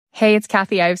Hey, it's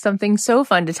Kathy. I have something so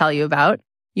fun to tell you about.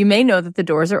 You may know that the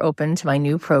doors are open to my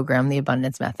new program, The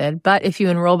Abundance Method, but if you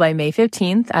enroll by May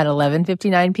 15th at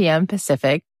 11:59 p.m.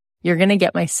 Pacific, you're going to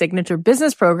get my signature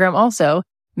business program also,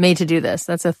 Made to Do This.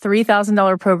 That's a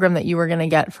 $3,000 program that you are going to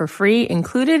get for free,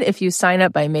 included if you sign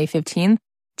up by May 15th,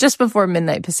 just before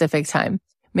midnight Pacific time.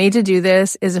 Made to Do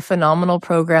This is a phenomenal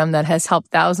program that has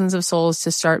helped thousands of souls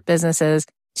to start businesses,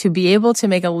 to be able to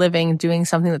make a living doing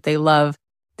something that they love.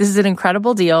 This is an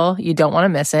incredible deal. You don't want to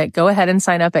miss it. Go ahead and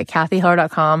sign up at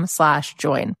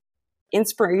kathyheller.com/join.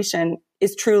 Inspiration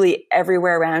is truly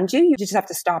everywhere around you. You just have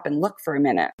to stop and look for a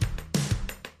minute.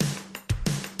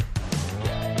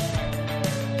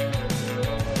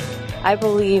 I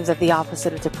believe that the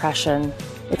opposite of depression,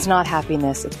 it's not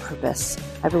happiness, it's purpose.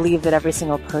 I believe that every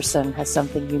single person has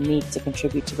something unique to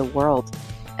contribute to the world.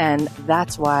 And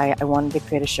that's why I wanted to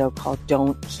create a show called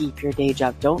Don't Keep Your Day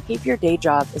Job. Don't Keep Your Day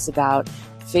Job is about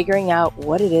figuring out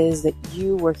what it is that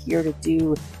you were here to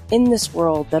do in this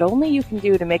world that only you can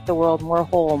do to make the world more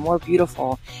whole, more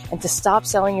beautiful, and to stop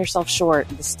selling yourself short,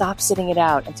 and to stop sitting it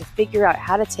out, and to figure out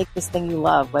how to take this thing you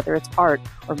love, whether it's art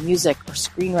or music or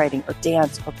screenwriting or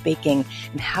dance or baking,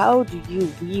 and how do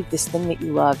you weave this thing that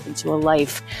you love into a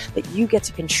life that you get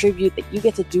to contribute, that you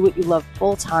get to do what you love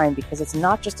full time, because it's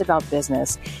not just about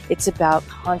business, it's about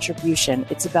contribution,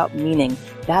 it's about meaning.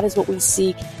 That is what we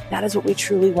seek, that is what we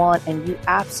truly want, and you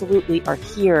absolutely are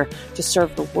here to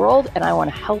serve the world, and I want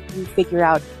to help you figure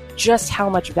out just how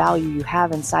much value you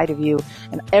have inside of you.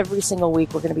 And every single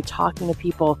week, we're going to be talking to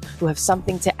people who have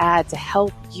something to add to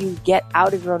help you get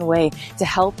out of your own way, to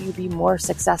help you be more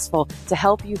successful, to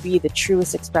help you be the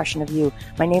truest expression of you.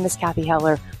 My name is Kathy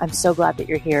Heller. I'm so glad that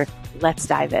you're here. Let's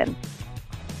dive in.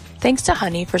 Thanks to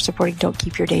Honey for supporting Don't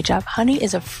Keep Your Day Job. Honey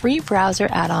is a free browser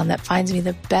add-on that finds me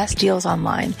the best deals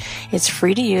online. It's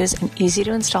free to use and easy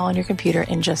to install on your computer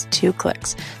in just 2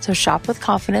 clicks. So shop with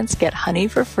confidence. Get Honey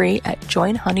for free at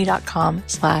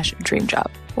joinhoney.com/dreamjob.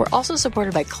 We're also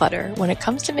supported by Clutter. When it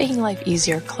comes to making life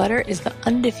easier, Clutter is the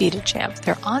undefeated champ.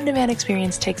 Their on-demand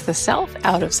experience takes the self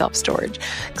out of self-storage.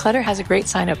 Clutter has a great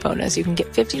sign-up bonus. You can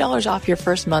get $50 off your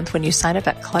first month when you sign up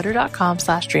at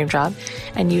clutter.com/dreamjob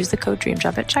and use the code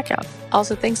DREAMJOB at checkout.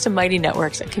 Also, thanks to Mighty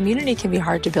Networks, a community can be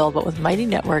hard to build, but with Mighty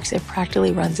Networks, it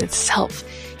practically runs itself.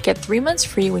 Get 3 months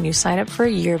free when you sign up for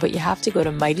a year, but you have to go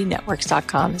to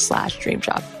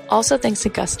mightynetworks.com/dreamjob. Also, thanks to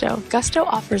Gusto. Gusto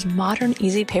offers modern,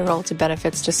 easy payroll to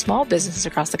benefits to small businesses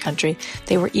across the country.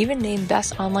 They were even named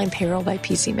Best Online Payroll by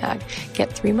PC Mag.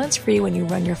 Get 3 months free when you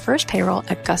run your first payroll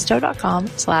at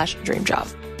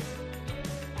gusto.com/dreamjob.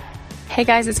 Hey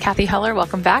guys, it's Kathy Heller.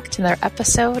 Welcome back to another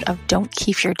episode of Don't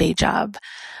Keep Your Day Job.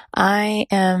 I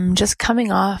am just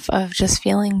coming off of just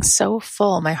feeling so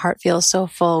full. My heart feels so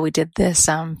full. We did this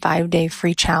 5-day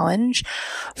free challenge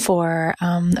for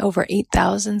over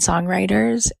 8,000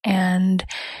 songwriters. And,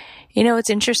 you know, it's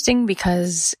interesting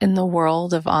because in the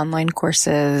world of online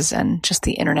courses and just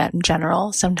the internet in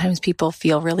general, sometimes people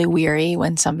feel really weary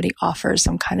when somebody offers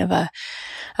some kind of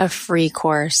a free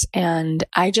course. And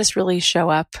I just really show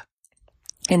up.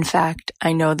 In fact,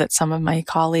 I know that some of my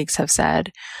colleagues have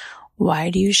said, why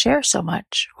do you share so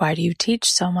much? Why do you teach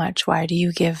so much? Why do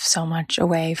you give so much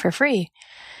away for free?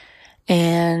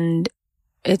 And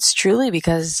it's truly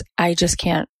because I just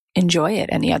can't enjoy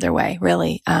it any other way,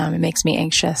 really. It makes me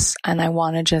anxious and I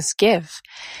want to just give.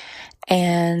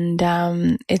 And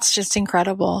it's just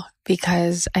incredible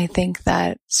because I think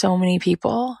that so many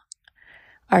people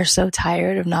are so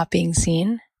tired of not being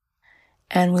seen.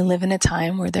 And we live in a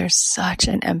time where there's such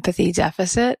an empathy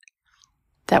deficit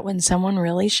that when someone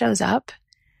really shows up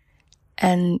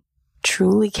and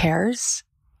truly cares,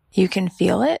 you can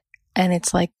feel it. And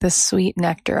it's like the sweet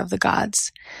nectar of the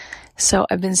gods. So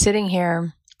I've been sitting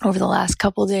here over the last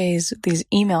couple of days. These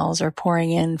emails are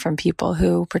pouring in from people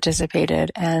who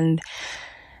participated, and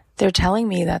they're telling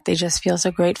me that they just feel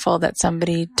so grateful that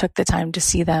somebody took the time to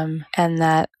see them, and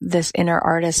that this inner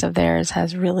artist of theirs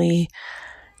has really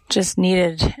just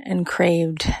needed and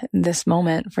craved this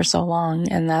moment for so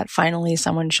long, and that finally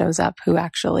someone shows up who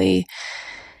actually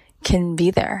can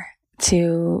be there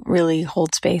to really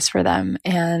hold space for them.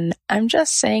 And I'm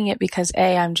just saying it because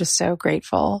I'm just so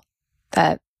grateful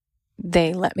that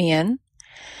they let me in,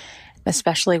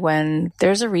 especially when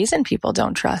there's a reason people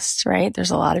don't trust, right?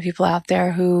 There's a lot of people out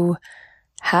there who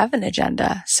have an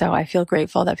agenda. So I feel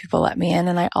grateful that people let me in.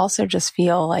 And I also just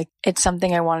feel like it's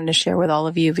something I wanted to share with all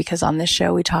of you because on this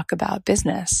show, we talk about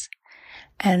business.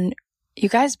 And you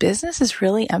guys, business is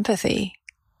really empathy.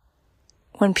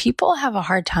 When people have a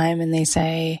hard time and they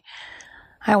say,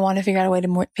 I want to figure out a way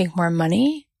to make more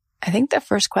money, I think the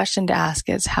first question to ask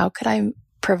is, how could I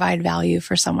provide value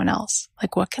for someone else?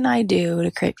 Like, what can I do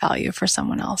to create value for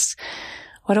someone else?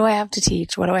 What do I have to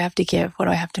teach? What do I have to give? What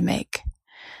do I have to make?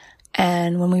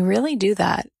 And when we really do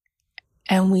that,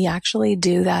 and we actually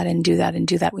do that and do that and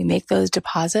do that, we make those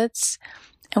deposits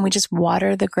and we just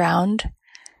water the ground,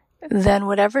 then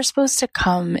whatever's supposed to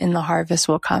come in the harvest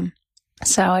will come.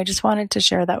 So I just wanted to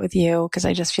share that with you because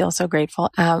I just feel so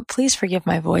grateful. Please forgive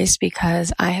my voice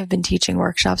because I have been teaching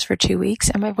workshops for 2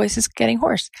 weeks and my voice is getting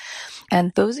hoarse.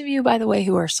 And those of you, by the way,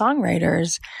 who are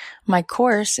songwriters, my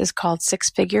course is called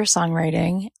Six Figure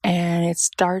Songwriting and it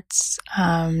starts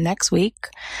next week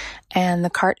and the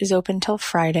cart is open till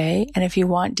Friday. And if you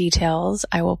want details,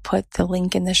 I will put the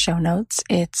link in the show notes.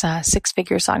 It's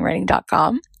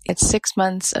sixfiguresongwriting.com. It's 6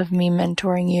 months of me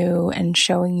mentoring you and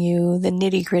showing you the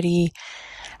nitty gritty.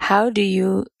 How do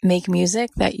you make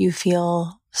music that you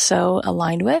feel so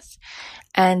aligned with?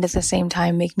 And at the same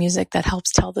time, make music that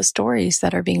helps tell the stories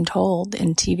that are being told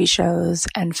in TV shows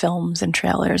and films and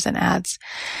trailers and ads.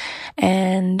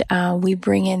 And we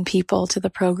bring in people to the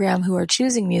program who are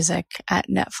choosing music at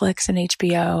Netflix and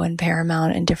HBO and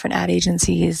Paramount and different ad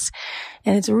agencies.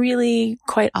 And it's really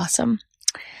quite awesome.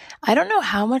 I don't know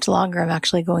how much longer I'm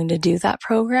actually going to do that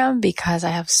program because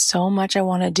I have so much I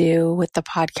want to do with the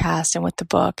podcast and with the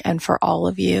book and for all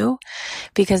of you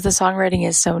because the songwriting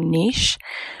is so niche.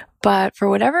 But for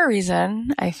whatever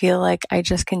reason, I feel like I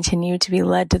just continue to be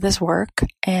led to this work.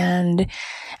 And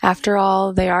after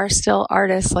all, they are still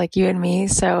artists like you and me.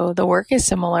 So the work is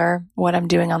similar, what I'm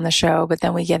doing on the show, but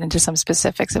then we get into some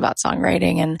specifics about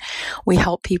songwriting and we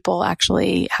help people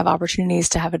actually have opportunities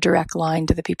to have a direct line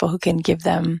to the people who can give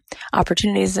them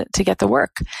opportunities to get the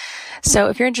work. So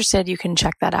if you're interested, you can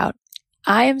check that out.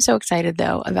 I am so excited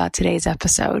though about today's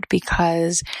episode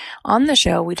because on the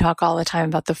show, we talk all the time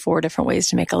about the 4 different ways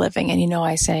to make a living. And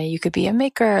I say you could be a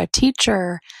maker, a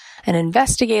teacher, an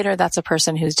investigator. That's a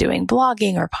person who's doing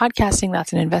blogging or podcasting.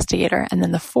 That's an investigator. And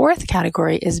then the 4th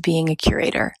category is being a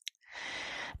curator.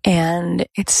 And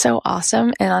it's so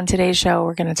awesome. And on today's show,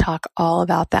 we're going to talk all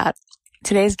about that.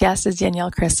 Today's guest is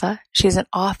Danielle Krysa. She's an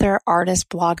author, artist,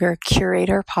 blogger,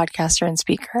 curator, podcaster, and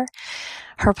speaker.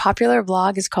 Her popular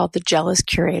blog is called The Jealous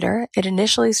Curator. It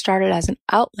initially started as an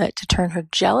outlet to turn her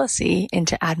jealousy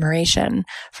into admiration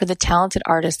for the talented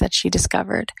artists that she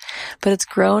discovered. But it's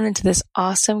grown into this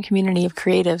awesome community of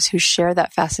creatives who share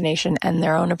that fascination and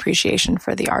their own appreciation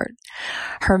for the art.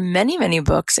 Her many, many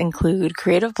books include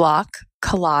Creative Block,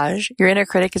 Collage, Your Inner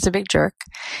Critic is a Big Jerk,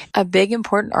 a big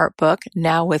important art book,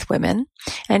 Now with Women,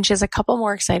 and she has a couple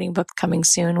more exciting books coming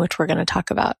soon, which we're going to talk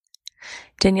about.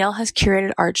 Danielle has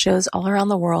curated art shows all around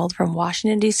the world from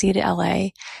Washington, D.C. to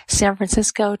L.A., San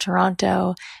Francisco,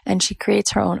 Toronto, and she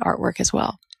creates her own artwork as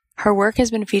well. Her work has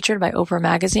been featured by Oprah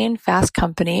Magazine, Fast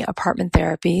Company, Apartment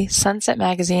Therapy, Sunset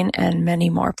Magazine, and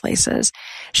many more places.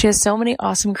 She has so many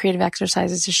awesome creative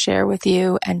exercises to share with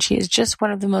you, and she is just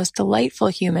one of the most delightful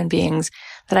human beings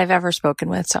that I've ever spoken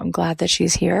with, so I'm glad that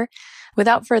she's here.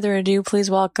 Without further ado, please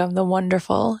welcome the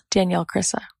wonderful Danielle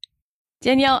Krysa.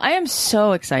 Danielle, I am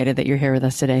so excited that you're here with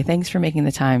us today. Thanks for making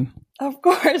the time. Of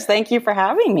course. Thank you for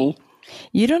having me.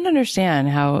 You don't understand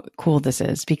how cool this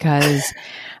is because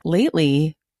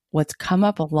lately what's come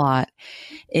up a lot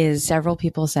is several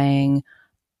people saying,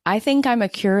 I think I'm a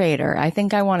curator. I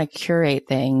think I want to curate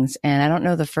things. And I don't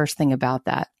know the first thing about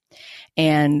that.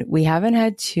 And we haven't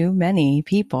had too many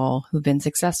people who've been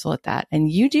successful at that.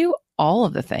 And you do all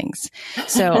of the things.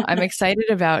 So I'm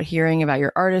excited about hearing about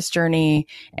your artist journey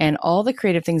and all the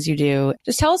creative things you do.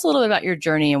 Just tell us a little bit about your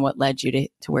journey and what led you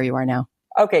to where you are now.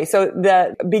 Okay. So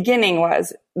the beginning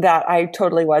was that I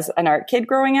totally was an art kid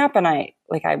growing up and I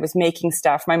was making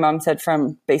stuff. My mom said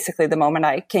from basically the moment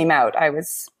I came out, I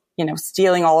was,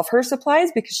 stealing all of her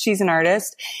supplies because she's an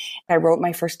artist. I wrote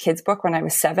my first kids book when I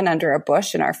was 7 under a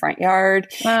bush in our front yard.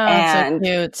 Wow, and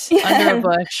so cute. Under a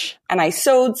bush. And I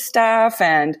sewed stuff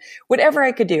and whatever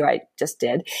I could do, I just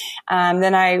did.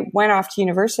 Then I went off to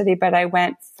university, but I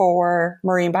went for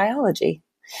marine biology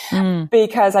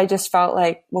because I just felt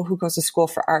like, well, who goes to school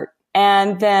for art?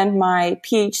 And then my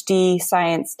PhD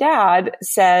science dad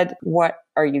said, what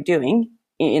are you doing?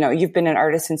 You've been an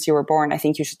artist since you were born. I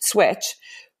think you should switch.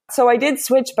 So I did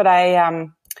switch, but I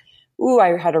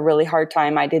had a really hard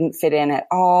time. I didn't fit in at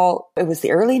all. It was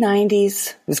the early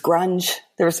 90s. It was grunge.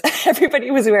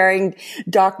 Everybody was wearing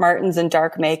Doc Martens and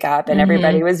dark makeup and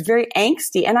everybody was very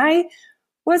angsty. And I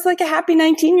was like a happy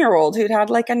 19-year-old who'd had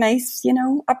like a nice,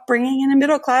 upbringing in a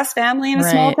middle-class family in a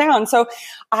small town. So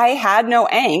I had no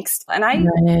angst and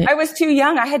I was too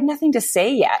young. I had nothing to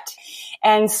say yet.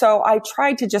 And so I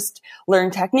tried to just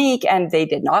learn technique, and they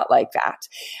did not like that.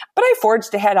 But I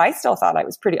forged ahead. I still thought I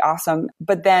was pretty awesome.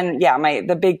 But then,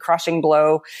 the big crushing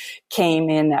blow came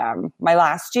in my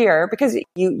last year, because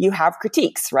you have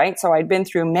critiques, right? So I'd been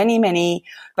through many,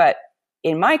 but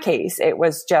in my case, it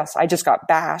was I just got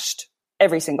bashed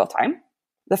every single time.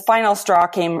 The final straw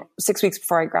came 6 weeks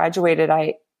before I graduated.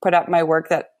 I put up my work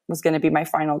that was going to be my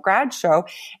final grad show.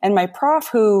 And my prof,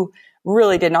 who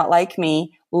really did not like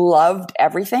me, loved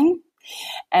everything.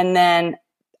 And then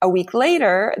a week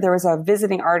later, there was a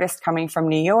visiting artist coming from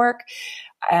New York,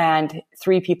 and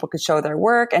 3 people could show their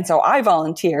work. And so I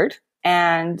volunteered,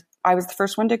 and I was the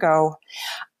first one to go.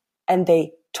 And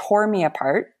they tore me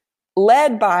apart,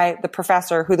 led by the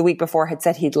professor who the week before had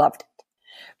said he'd loved it.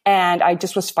 And I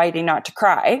just was fighting not to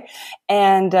cry.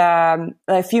 And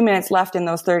a few minutes left in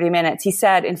those 30 minutes, he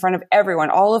said in front of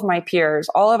everyone, all of my peers,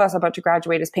 all of us about to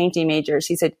graduate as painting majors,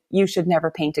 he said, "You should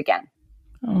never paint again."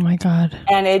 Oh my God.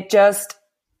 And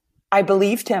I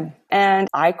believed him, and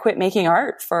I quit making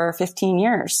art for 15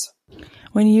 years.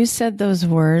 When you said those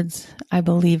words, "I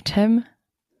believed him,"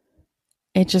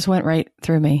 it just went right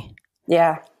through me.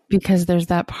 Yeah. Because there's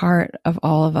that part of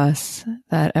all of us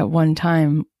that at one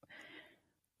time,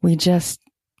 we just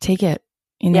take it,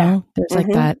 There's like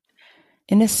that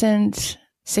innocent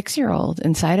 6-year-old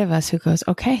inside of us who goes,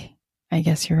 "Okay, I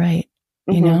guess you're right,"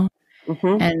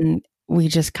 and we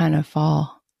just kind of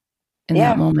fall in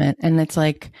that moment. And it's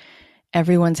like,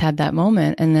 everyone's had that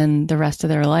moment. And then the rest of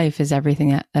their life is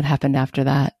everything that happened after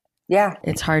that. Yeah.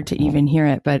 It's hard to even hear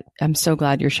it, but I'm so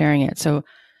glad you're sharing it. So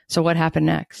what happened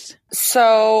next?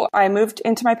 So I moved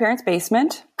into my parents'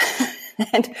 basement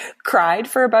and cried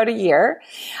for about a year.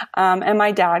 And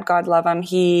my dad, God love him,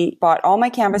 he bought all my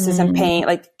canvases and paint,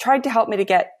 tried to help me to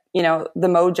get, the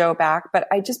mojo back. But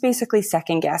I just basically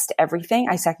second guessed everything.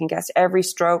 I second guessed every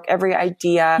stroke, every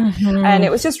idea. And it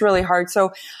was just really hard.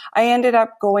 So I ended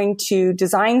up going to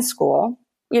design school.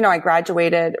 I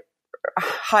graduated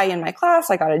high in my class.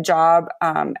 I got a job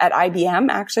at IBM,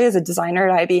 actually, as a designer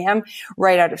at IBM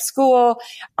right out of school.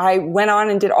 I went on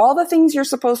and did all the things you're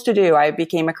supposed to do. I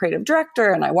became a creative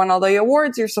director, and I won all the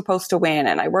awards you're supposed to win.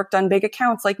 And I worked on big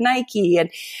accounts like Nike, and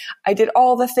I did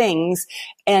all the things,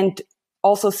 and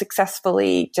also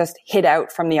successfully just hid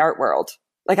out from the art world.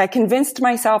 I convinced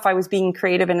myself I was being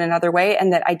creative in another way,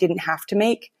 and that I didn't have to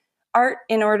make art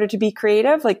in order to be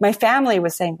creative. My family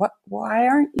was saying, why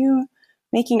aren't you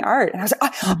making art? And I was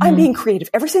like, I'm being creative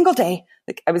every single day.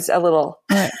 I was a little,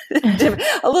 a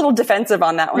little defensive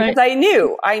on that one, because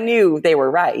I knew they were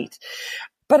right,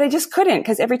 but I just couldn't,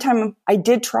 because every time I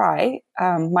did try,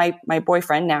 my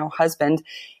boyfriend, now husband,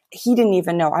 he didn't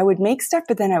even know. I would make stuff,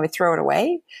 but then I would throw it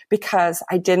away because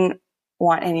I didn't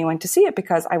want anyone to see it,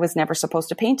 because I was never supposed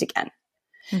to paint again.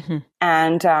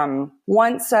 And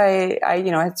once I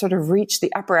had sort of reached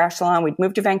the upper echelon, we'd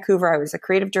moved to Vancouver. I was a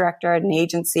creative director at an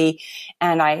agency,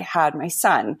 and I had my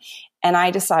son. And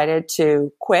I decided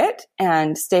to quit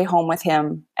and stay home with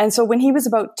him. And so when he was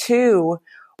about 2,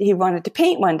 he wanted to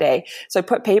paint one day. So I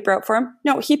put paper out for him.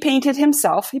 No, he painted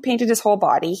himself. He painted his whole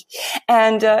body.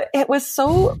 And it was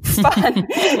so fun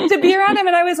to be around him.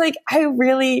 And I was like, I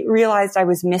really realized I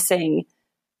was missing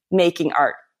making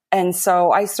art. And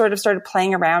so I sort of started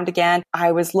playing around again.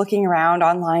 I was looking around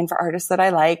online for artists that I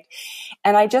liked.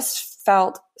 And I just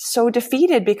felt so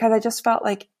defeated, because I just felt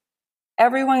like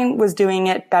everyone was doing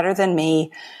it better than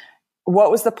me.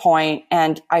 What was the point?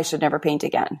 And I should never paint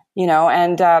again,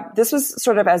 and this was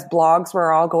sort of as blogs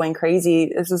were all going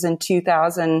crazy. This was in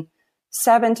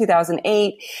 2007,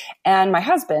 2008. And my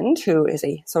husband, who is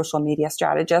a social media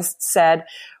strategist, said,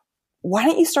 "Why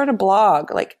don't you start a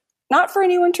blog? Not for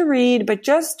anyone to read, but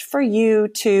just for you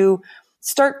to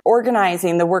start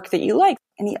organizing the work that you like."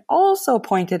 And he also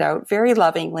pointed out very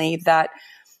lovingly that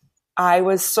I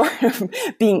was sort of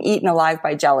being eaten alive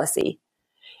by jealousy,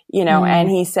 and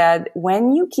he said,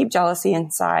 when you keep jealousy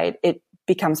inside, it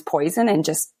becomes poison and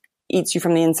just eats you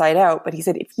from the inside out. But he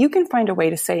said, if you can find a way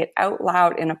to say it out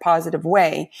loud in a positive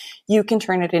way, you can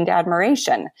turn it into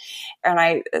admiration. And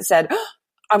I said,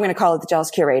 I'm going to call it the Jealous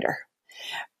Curator.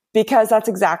 Because that's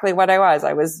exactly what I was.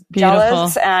 I was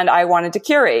jealous, and I wanted to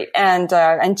curate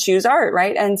and choose art,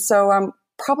 right? And so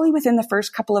probably within the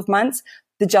first couple of months,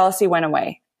 the jealousy went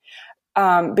away.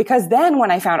 Because then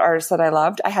when I found artists that I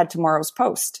loved, I had tomorrow's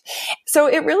post. So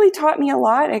it really taught me a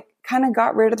lot. It kind of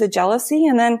got rid of the jealousy.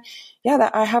 And then,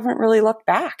 I haven't really looked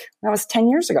back. That was 10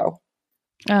 years ago.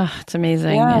 Oh, it's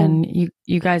amazing. Yeah. And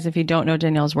you guys, if you don't know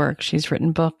Danielle's work, she's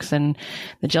written books, and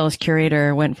The Jealous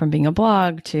Curator went from being a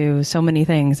blog to so many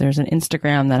things. There's an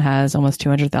Instagram that has almost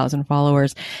 200,000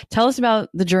 followers. Tell us about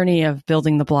the journey of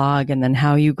building the blog, and then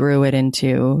how you grew it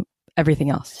into everything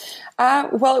else?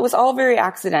 Well, it was all very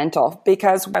accidental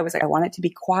because I was like, I want it to be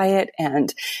quiet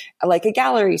and like a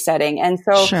gallery setting. And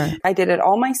so I did it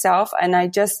all myself. And I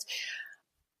just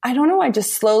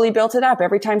slowly built it up.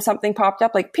 Every time something popped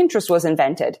up, like Pinterest was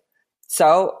invented.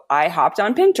 So I hopped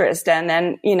on Pinterest and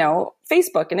then,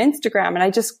 Facebook and Instagram. And I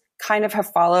just kind of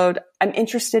have followed. I'm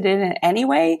interested in it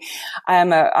anyway.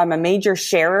 I'm a major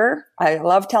sharer. I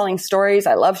love telling stories.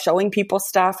 I love showing people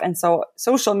stuff. And so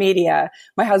social media,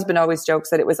 my husband always jokes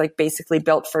that it was like basically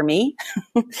built for me.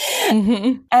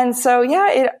 Mm-hmm. And so,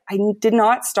 I did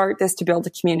not start this to build a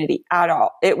community at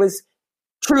all. It was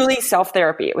truly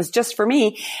self-therapy. It was just for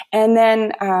me. And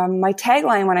then, my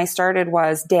tagline when I started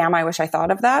was, damn, I wish I thought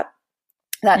of that.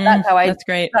 That's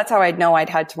great. That's how I'd know I'd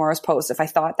had tomorrow's post if I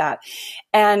thought that.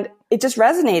 And it just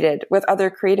resonated with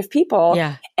other creative people.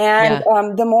 Yeah. And,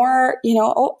 the more,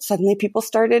 suddenly people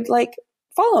started like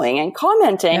following and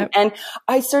commenting. Yep. And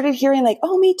I started hearing like,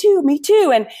 oh, me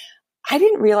too. And I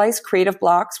didn't realize creative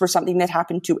blocks were something that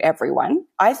happened to everyone.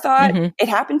 I thought it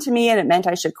happened to me and it meant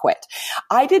I should quit.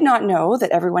 I did not know that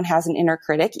everyone has an inner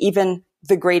critic. Even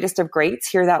the greatest of greats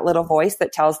hear that little voice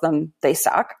that tells them they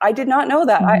suck. I did not know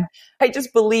that. I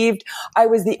just believed I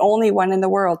was the only one in the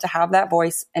world to have that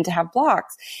voice and to have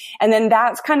blocks. And then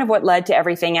that's kind of what led to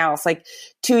everything else. Like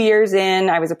 2 years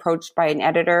in, I was approached by an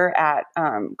editor at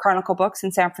Chronicle Books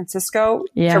in San Francisco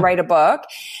to write a book.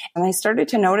 And I started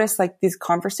to notice like these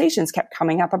conversations kept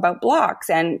coming up about blocks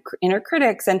and inner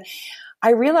critics. And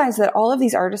I realized that all of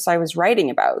these artists I was writing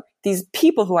about, these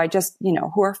people who I just,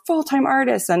 who are full-time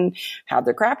artists and have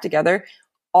their crap together,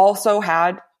 also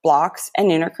had blocks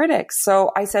and inner critics.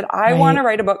 So I said, I want to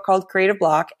write a book called Creative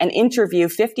Block and interview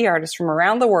 50 artists from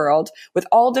around the world with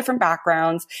all different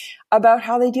backgrounds about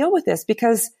how they deal with this,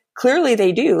 because clearly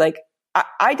they do. Like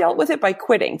I dealt with it by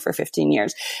quitting for 15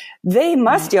 years. They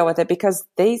must deal with it because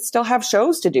they still have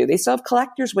shows to do. They still have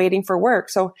collectors waiting for work.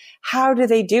 So how do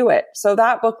they do it? So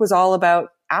that book was all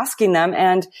about asking them.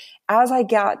 And as I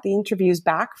got the interviews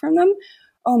back from them,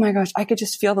 oh my gosh, I could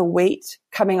just feel the weight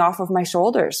coming off of my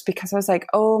shoulders, because I was like,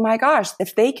 oh my gosh,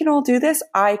 if they can all do this,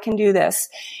 I can do this.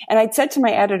 And I'd said to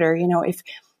my editor,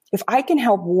 if I can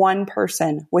help one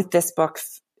person with this book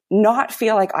not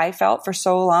feel like I felt for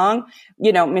so long,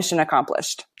 mission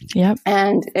accomplished. Yep.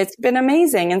 And it's been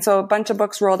amazing. And so a bunch of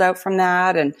books rolled out from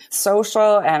that, and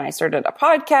social, and I started a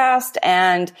podcast,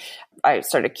 and I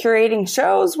started curating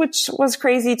shows, which was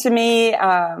crazy to me,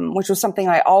 which was something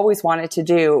I always wanted to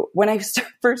do. When I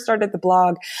first started the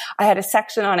blog, I had a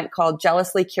section on it called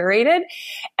Jealously Curated,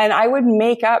 and I would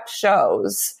make up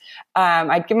shows.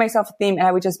 I'd give myself a theme and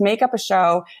I would just make up a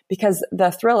show, because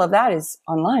the thrill of that is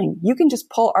online. You can just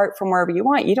pull art from wherever you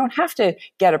want. You don't have to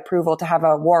get approval to have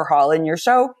a Warhol in your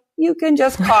show. You can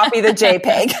just copy the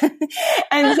JPEG.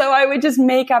 And so I would just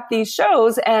make up these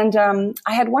shows. And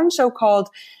I had one show called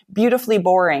Beautifully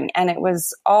Boring, and it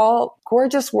was all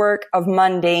gorgeous work of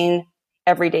mundane,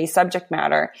 everyday subject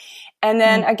matter. And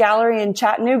then a gallery in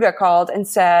Chattanooga called and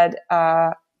said,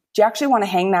 do you actually want to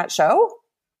hang that show?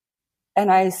 And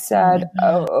I said,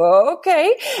 oh,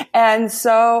 okay. And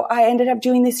so I ended up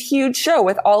doing this huge show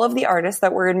with all of the artists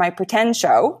that were in my pretend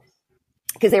show,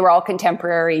 because they were all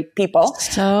contemporary people.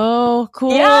 So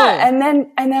cool. Yeah. And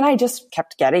then I just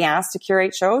kept getting asked to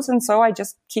curate shows. And so I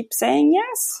just keep saying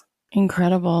yes.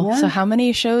 Incredible. Yeah. So how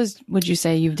many shows would you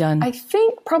say you've done? I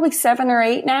think probably 7 or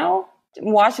 8 now.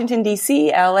 Washington,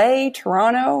 DC, LA,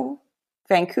 Toronto,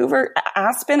 Vancouver,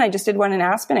 Aspen. I just did one in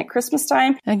Aspen at Christmas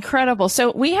time. Incredible.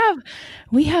 So we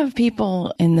have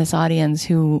people in this audience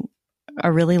who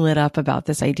are really lit up about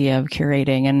this idea of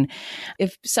curating. And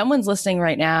if someone's listening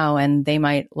right now and they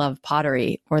might love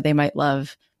pottery, or they might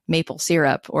love maple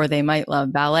syrup, or they might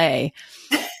love ballet,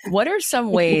 what are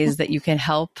some ways that you can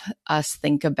help us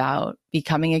think about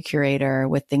becoming a curator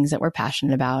with things that we're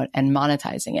passionate about and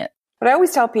monetizing it? What I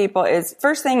always tell people is,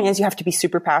 first thing is you have to be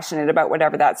super passionate about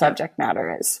whatever that subject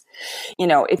matter is.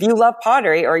 If you love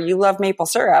pottery or you love maple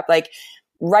syrup, like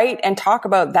write and talk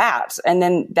about that, and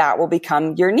then that will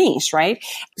become your niche, right?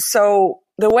 So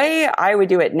the way I would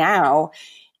do it now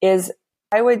is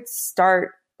I would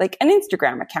start like an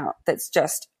Instagram account that's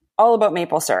just all about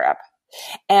maple syrup.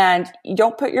 And you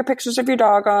don't put your pictures of your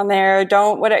dog on there.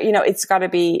 It's got to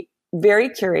be very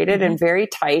curated and very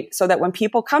tight, so that when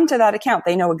people come to that account,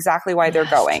 they know exactly why they're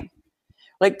going.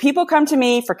 Like, people come to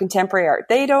me for contemporary art.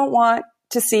 They don't want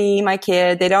to see my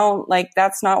kid. They don't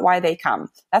that's not why they come.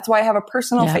 That's why I have a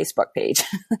personal Facebook page.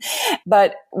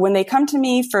 But when they come to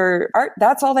me for art,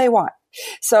 that's all they want.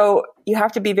 So you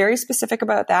have to be very specific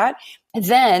about that.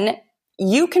 Then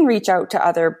you can reach out to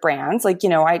other brands. Like,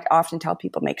 I often tell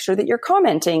people, make sure that you're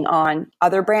commenting on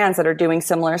other brands that are doing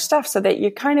similar stuff so that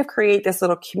you kind of create this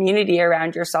little community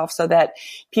around yourself so that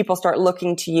people start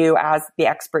looking to you as the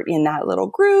expert in that little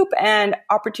group and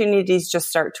opportunities just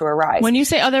start to arise. When you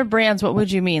say other brands, what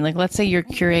would you mean? Like, let's say you're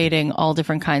curating all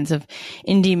different kinds of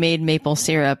indie made maple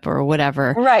syrup or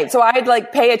whatever. Right. So I'd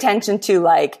like pay attention to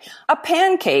like a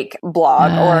pancake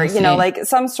blog or, like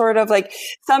some sort of like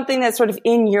something that's sort of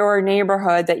in your neighborhood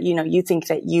that, you think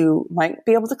that you might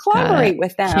be able to collaborate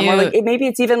with them. Cute. Or like maybe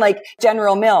it's even like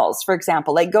General Mills, for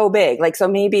example, like go big. Like, so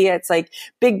maybe it's like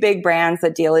big brands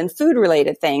that deal in food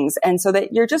related things. And so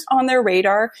that you're just on their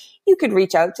radar, you could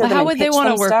reach out to them. How would they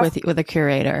want to work with a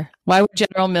curator? Why would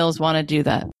General Mills want to do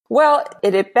that? Well,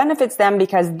 it benefits them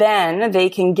because then they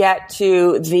can get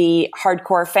to the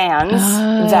hardcore fans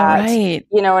right.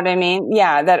 You know what I mean?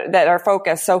 Yeah, that are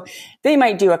focused. So they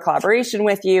might do a collaboration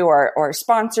with you or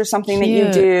sponsor something that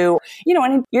you do,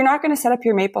 and you're not going to set up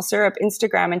your maple syrup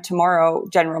Instagram and tomorrow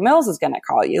General Mills is going to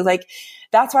call you. Like,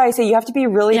 that's why I say you have to be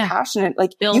really passionate.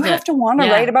 Like you have to want to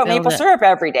write about maple syrup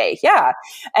every day. Yeah.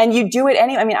 And you do it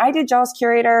anyway. I mean, I did JAWS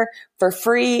Curator for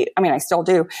free. I mean, I still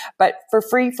do, but for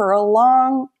free for a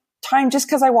long time just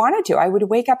because I wanted to. I would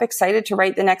wake up excited to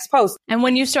write the next post. And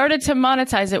when you started to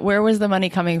monetize it, where was the money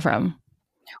coming from?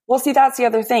 Well, see, that's the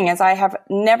other thing is I have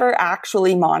never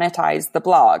actually monetized the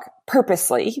blog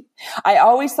purposely. I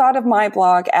always thought of my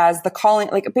blog as the calling,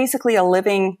 like basically a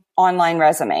living online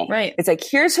resume. Right. It's like,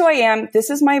 here's who I am. This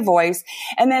is my voice.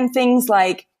 And then things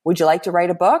like, would you like to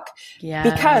write a book? Yeah.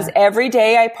 Because every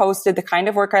day I posted the kind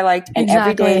of work I liked and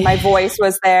every day my voice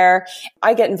was there.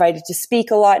 I get invited to speak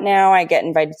a lot now. I get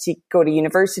invited to go to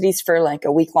universities for like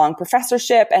a week-long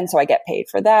professorship. And so I get paid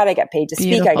for that. I get paid to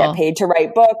speak. I get paid to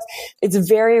write books. It's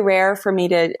very rare for me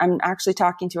I'm actually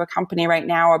talking to a company right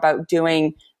now about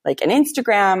doing like an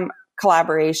Instagram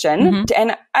collaboration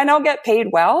and I'll get paid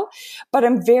well, but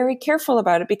I'm very careful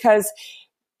about it because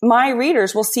my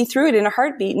readers will see through it in a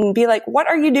heartbeat and be like, what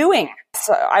are you doing?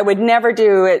 So I would never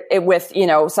do it with,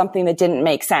 something that didn't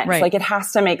make sense. Right. Like it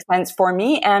has to make sense for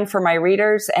me and for my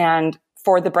readers and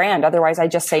for the brand. Otherwise I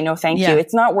just say, no, thank you.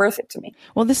 It's not worth it to me.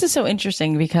 Well, this is so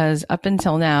interesting because up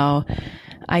until now,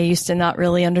 I used to not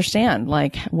really understand,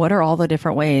 like, what are all the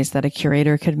different ways that a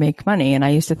curator could make money? And I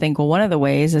used to think, well, one of the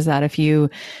ways is that if you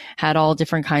had all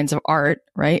different kinds of art,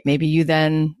 right? Maybe you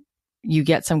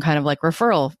get some kind of like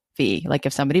referral fee, like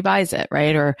if somebody buys it,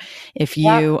 right? Or if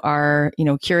you are,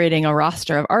 curating a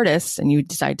roster of artists and you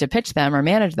decide to pitch them or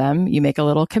manage them, you make a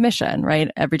little commission, right?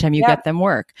 Every time you get them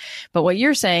work. But what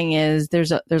you're saying is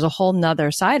there's a whole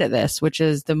nother side of this, which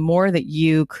is the more that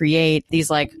you create these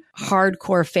like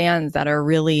hardcore fans that are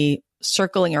really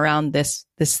circling around this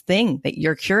thing that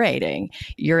you're curating,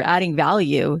 you're adding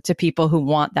value to people who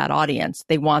want that audience.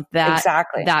 They want that,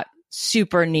 that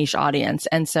super niche audience.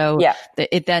 And so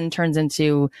it then turns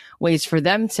into ways for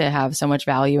them to have so much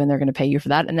value and they're going to pay you for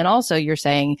that. And then also you're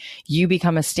saying you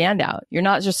become a standout. You're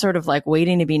not just sort of like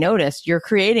waiting to be noticed. You're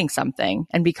creating something.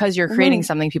 And because you're creating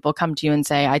something, people come to you and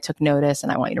say, I took notice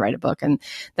and I want you to write a book. And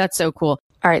that's so cool.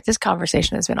 All right, this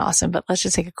conversation has been awesome, but let's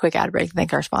just take a quick ad break and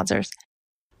thank our sponsors.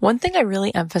 One thing I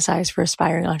really emphasize for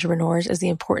aspiring entrepreneurs is the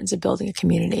importance of building a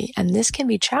community. And this can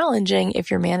be challenging if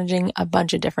you're managing a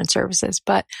bunch of different services.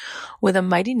 But with a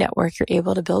Mighty Network, you're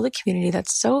able to build a community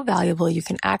that's so valuable you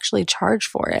can actually charge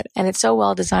for it. And it's so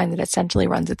well designed that it centrally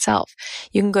runs itself.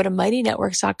 You can go to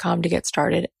mightynetworks.com to get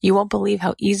started. You won't believe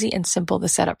how easy and simple the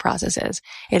setup process is.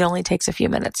 It only takes a few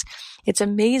minutes. It's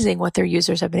amazing what their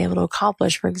users have been able to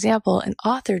accomplish. For example, an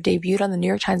author debuted on the New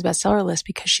York Times bestseller list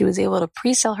because she was able to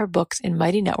pre-sell her books in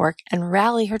Mighty Network and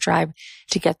rally her tribe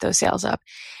to get those sales up.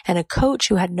 And a coach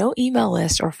who had no email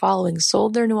list or following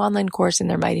sold their new online course in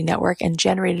their Mighty Network and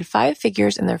generated 5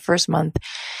 figures in their first month.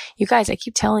 You guys, I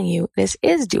keep telling you, this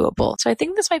is doable. So I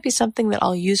think this might be something that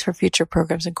I'll use for future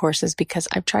programs and courses because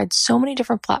I've tried so many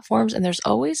different platforms and there's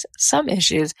always some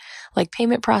issues like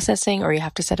payment processing, or you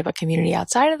have to set up a community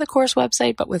outside of the course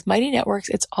website. But with Mighty Networks,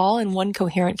 it's all in one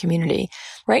coherent community.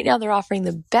 Right now, they're offering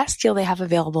the best deal they have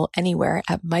available anywhere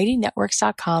at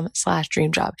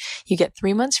mightynetworks.com/dreamjob. You get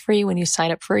 3 months free when you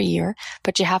sign up for a year,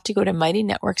 but you have to go to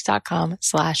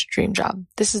mightynetworks.com/dreamjob.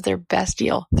 This is their best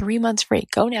deal. 3 months free.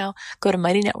 Go now. Go to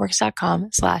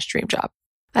mightynetworks.com/dreamjob.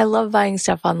 I love buying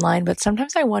stuff online, but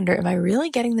sometimes I wonder, am I really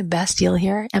getting the best deal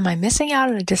here? Am I missing out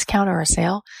on a discount or a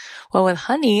sale? Well, with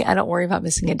Honey, I don't worry about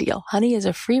missing a deal. Honey is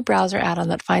a free browser add-on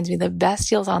that finds me the best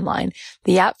deals online.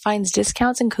 The app finds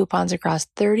discounts and coupons across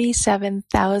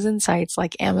 37,000 sites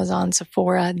like Amazon,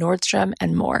 Sephora, Nordstrom,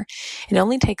 and more. It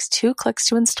only takes 2 clicks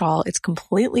to install. It's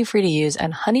completely free to use,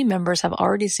 and Honey members have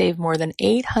already saved more than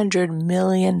 $800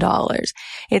 million.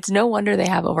 It's no wonder they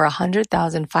have over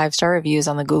 100,000 5-star reviews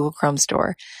on the Google Chrome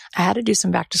store. I had to do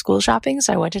some back to school shopping,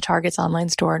 so I went to Target's online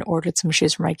store and ordered some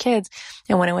shoes for my kids.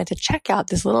 And when I went to checkout,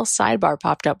 this little sidebar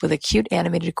popped up with a cute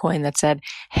animated coin that said,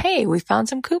 "Hey, we found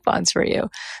some coupons for you."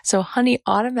 So Honey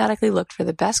automatically looked for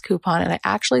the best coupon, and I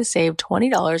actually saved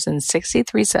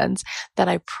 $20.63 that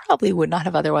I probably would not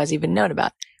have otherwise even known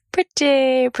about.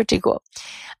 Pretty cool.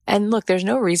 And look, there's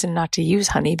no reason not to use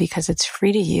Honey because it's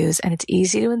free to use and it's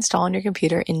easy to install on your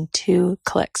computer in 2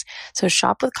 clicks. So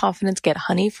shop with confidence, get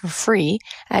Honey for free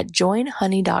at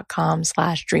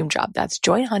joinhoney.com/dreamjob. That's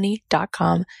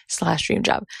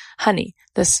joinhoney.com/dreamjob. Honey,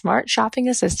 the smart shopping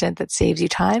assistant that saves you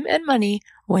time and money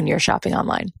when you're shopping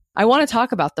online. I want to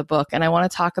talk about the book and I want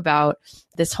to talk about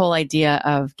this whole idea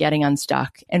of getting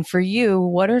unstuck. And for you,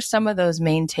 what are some of those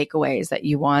main takeaways that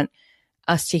you want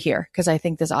us to hear? Because I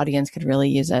think this audience could really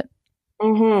use it.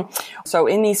 Mm-hmm. So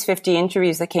in these 50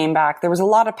 interviews that came back, there was a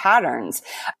lot of patterns,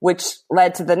 which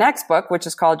led to the next book, which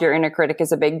is called Your Inner Critic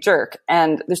is a Big Jerk.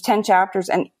 And there's 10 chapters,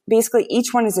 and basically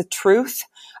each one is a truth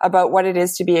about what it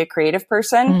is to be a creative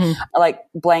person. Mm-hmm. Like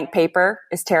blank paper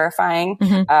is terrifying.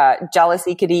 Mm-hmm.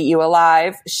 Jealousy could eat you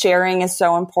alive. Sharing is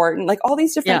so important. Like all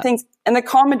these different things. And the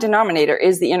common denominator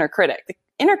is the inner critic. The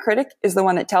inner critic is the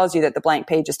one that tells you that the blank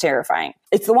page is terrifying.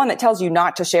 It's the one that tells you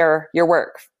not to share your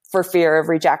work for fear of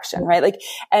rejection, right? Like,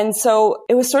 and so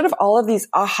it was sort of all of these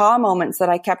aha moments that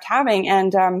I kept having.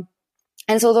 And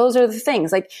so those are the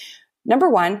things. Like, number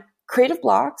one, creative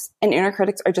blocks and inner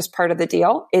critics are just part of the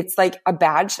deal. It's like a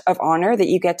badge of honor that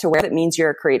you get to wear that means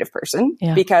you're a creative person.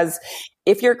 Yeah. Because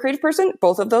if you're a creative person,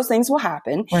 both of those things will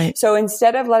happen. Right. So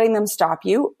instead of letting them stop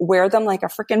you, wear them like a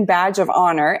freaking badge of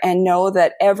honor and know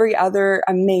that every other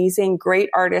amazing, great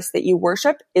artist that you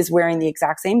worship is wearing the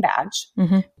exact same badge.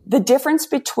 Mm-hmm. The difference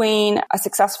between a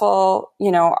successful,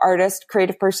 artist,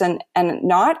 creative person and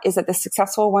not is that the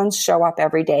successful ones show up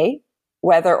every day,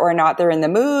 whether or not they're in the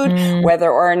mood, whether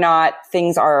or not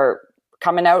things are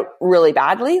coming out really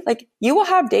badly. Like, you will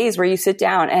have days where you sit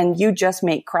down and you just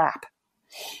make crap,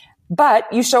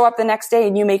 but you show up the next day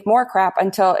and you make more crap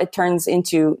until it turns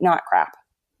into not crap.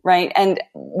 Right. And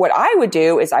what I would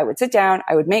do is I would sit down,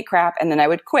 I would make crap, and then I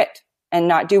would quit and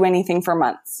not do anything for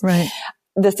months. Right.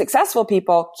 The successful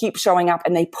people keep showing up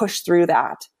and they push through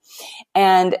that.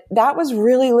 And that was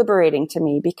really liberating to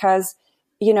me because,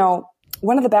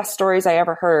 one of the best stories I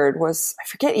ever heard was, I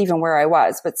forget even where I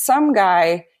was, but some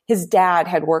guy, his dad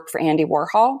had worked for Andy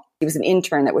Warhol. He was an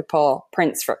intern that would pull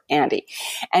prints for Andy.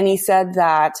 And he said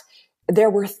that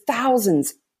there were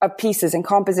thousands of pieces and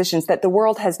compositions that the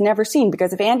world has never seen,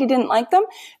 because if Andy didn't like them,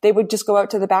 they would just go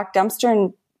out to the back dumpster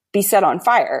and be set on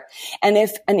fire. And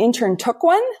if an intern took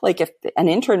one, like if an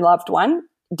intern loved one,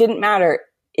 didn't matter.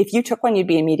 If you took one, you'd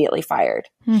be immediately fired.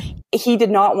 He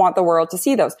did not want the world to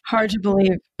see those. Hard to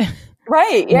believe.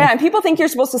 Right. Yeah. And people think you're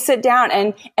supposed to sit down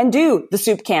and do the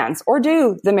soup cans or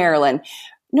do the Marilyn.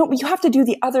 No, but you have to do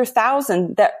the other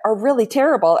 1,000 that are really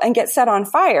terrible and get set on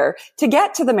fire to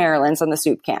get to the Marilyns and the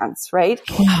soup cans. Right.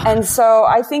 Yeah. And so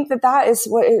I think that is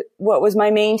what was my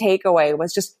main takeaway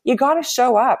was just, you got to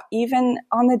show up even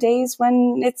on the days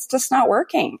when it's just not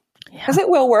working. Because it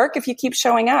will work if you keep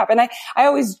showing up. And I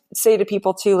always say to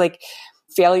people too, like,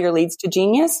 failure leads to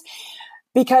genius,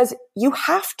 because you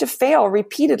have to fail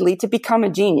repeatedly to become a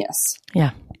genius.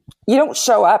 Yeah. You don't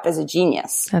show up as a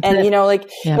genius. That's and, it.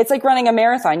 It's like running a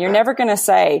marathon. You're never going to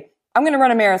say, I'm going to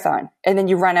run a marathon. And then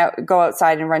you go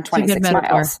outside and run 26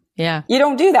 miles. Yeah. You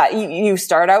don't do that. You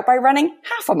start out by running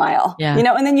half a mile,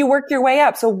 and then you work your way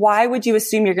up. So why would you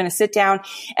assume you're going to sit down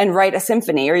and write a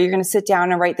symphony, or you're going to sit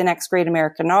down and write the next great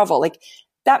American novel? Like,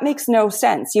 that makes no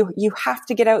sense. You have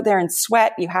to get out there and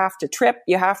sweat. You have to trip.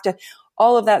 You have to,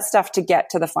 all of that stuff to get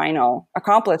to the final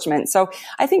accomplishment. So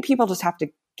I think people just have to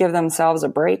give themselves a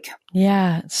break.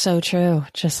 Yeah, so true.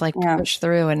 Just push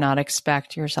through and not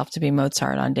expect yourself to be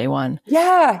Mozart on day one.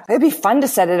 Yeah, it'd be fun to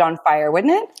set it on fire,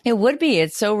 wouldn't it? It would be.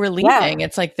 It's so relieving. Yeah.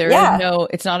 It's like there is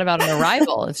it's not about an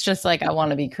arrival. It's just like, I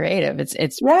want to be creative.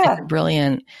 It's a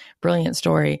brilliant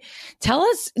story. Tell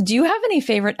us, do you have any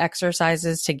favorite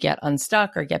exercises to get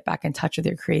unstuck or get back in touch with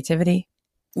your creativity?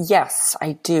 Yes,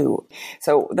 I do.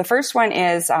 So the first one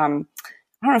is, I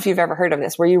don't know if you've ever heard of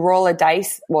this, where you roll a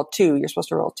dice. Well, 2, you're supposed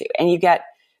to roll 2, and you get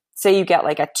say you get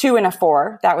like a 2 and a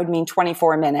 4, that would mean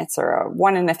 24 minutes, or a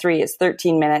 1 and a 3 is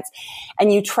 13 minutes.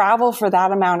 And you travel for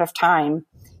that amount of time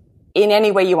in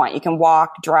any way you want. You can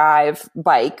walk, drive,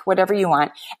 bike, whatever you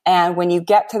want. And when you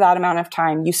get to that amount of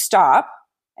time, you stop.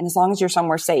 And as long as you're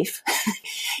somewhere safe,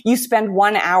 you spend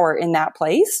 1 hour in that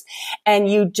place and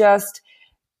you just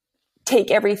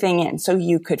take everything in. So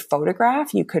you could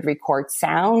photograph, you could record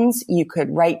sounds, you could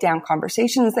write down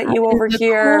conversations that you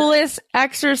overhear. The coolest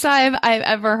exercise I've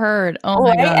ever heard. Oh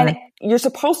my God. And you're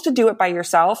supposed to do it by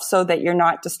yourself so that you're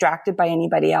not distracted by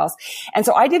anybody else. And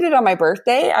so I did it on my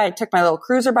birthday. I took my little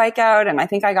cruiser bike out and I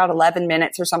think I got 11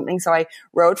 minutes or something. So I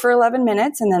rode for 11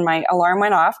 minutes and then my alarm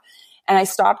went off and I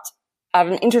stopped at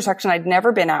an intersection I'd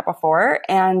never been at before.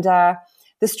 And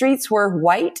the streets were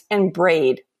white and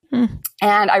braid.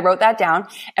 And I wrote that down.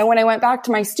 And when I went back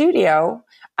to my studio,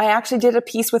 I actually did a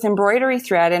piece with embroidery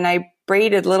thread and I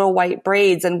braided little white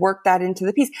braids and worked that into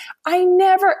the piece. I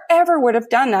never, ever would have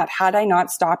done that had I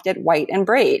not stopped at white and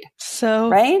braid. So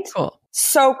right? Cool.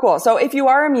 So cool. So if you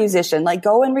are a musician, like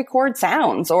go and record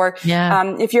sounds, or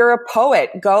if you're a poet,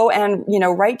 go and,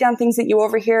 write down things that you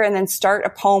overhear and then start a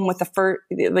poem with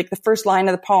the first line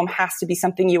of the poem has to be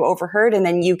something you overheard. And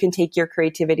then you can take your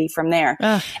creativity from there.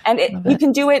 And you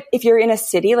can do it if you're in a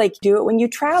city, like do it when you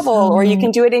travel, or you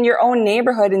can do it in your own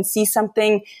neighborhood and see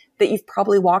something that you've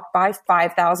probably walked by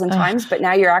 5,000 times, but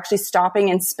now you're actually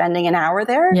stopping and spending an hour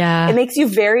there. Yeah. It makes you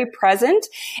very present.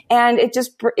 And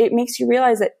it makes you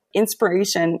realize that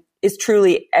inspiration is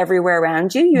truly everywhere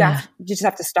around you. You just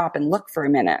have to stop and look for a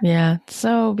minute. Yeah.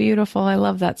 So beautiful. I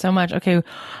love that so much. Okay.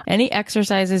 Any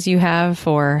exercises you have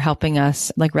for helping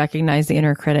us like recognize the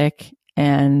inner critic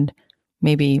and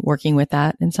maybe working with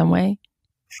that in some way?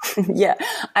 Yeah.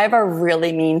 I have a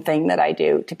really mean thing that I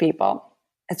do to people.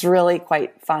 It's really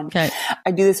quite fun. Okay.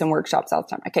 I do this in workshops all the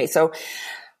time. Okay. So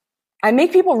I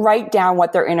make people write down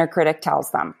what their inner critic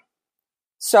tells them.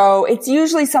 So it's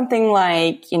usually something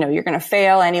like, you're going to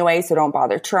fail anyway, so don't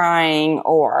bother trying,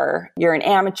 or you're an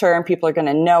amateur and people are going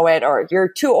to know it, or you're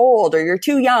too old, or you're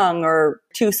too young, or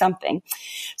too something.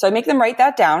 So I make them write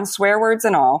that down, swear words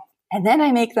and all. And then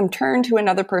I make them turn to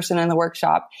another person in the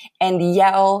workshop and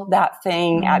yell that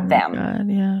thing at them. God,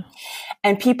 yeah.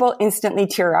 And people instantly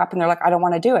tear up and they're like, I don't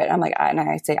want to do it. I'm like, and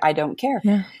I say, I don't care.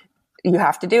 Yeah. You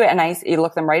have to do it. And you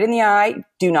look them right in the eye.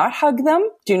 Do not hug them.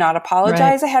 Do not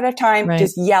apologize ahead of time.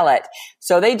 Just yell it.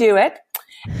 So they do it.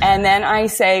 And then I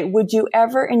say, would you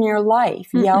ever in your life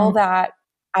yell that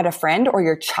at a friend or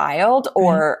your child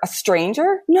or a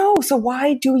stranger? No. So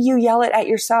why do you yell it at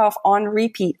yourself on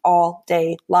repeat all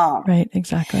day long? Right.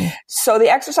 Exactly. So the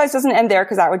exercise doesn't end there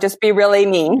because that would just be really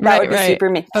mean. That would be super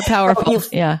mean. But powerful. So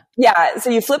Yeah. So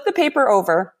you flip the paper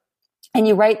over and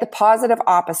you write the positive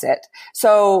opposite.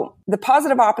 So the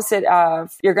positive opposite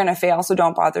of you're going to fail, so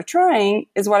don't bother trying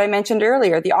is what I mentioned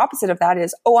earlier. The opposite of that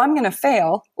is, I'm going to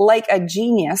fail like a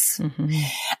genius.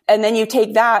 And then you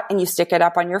take that and you stick it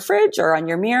up on your fridge or on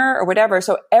your mirror or whatever.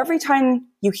 So every time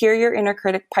you hear your inner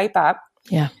critic pipe up,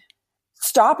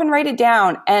 stop and write it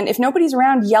down. And if nobody's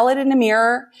around, yell it in a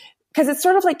mirror. Because it's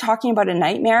sort of like talking about a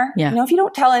nightmare. Yeah. If you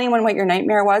don't tell anyone what your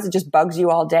nightmare was, it just bugs you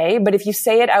all day. But if you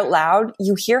say it out loud,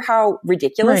 you hear how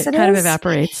ridiculous it is. It kind of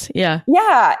evaporates. Yeah.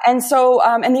 Yeah. And so,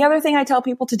 and the other thing I tell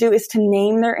people to do is to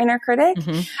name their inner critic.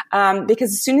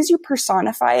 Because as soon as you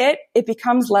personify it, it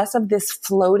becomes less of this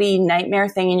floaty nightmare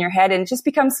thing in your head. And it just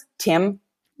becomes Tim.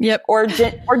 Yep. Or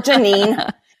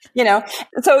Janine.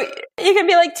 So you can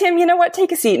be like, Tim, you know what?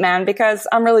 Take a seat, man, because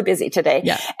I'm really busy today.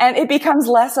 Yeah. And it becomes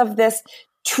less of this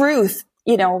truth.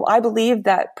 I believe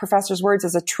that Professor's words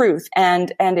is a truth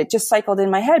and it just cycled in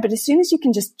my head. But as soon as you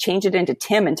can just change it into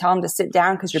Tim and tell him to sit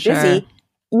down because you're busy,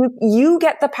 you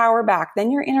get the power back. Then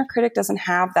your inner critic doesn't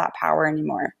have that power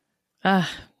anymore.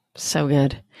 So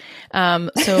good.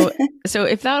 So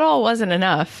if that all wasn't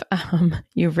enough,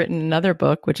 you've written another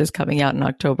book, which is coming out in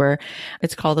October.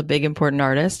 It's called The Big Important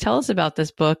Artist. Tell us about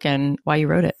this book and why you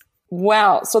wrote it.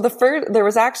 Wow. So there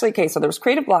was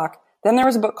Creative Block. Then there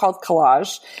was a book called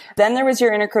Collage. Then there was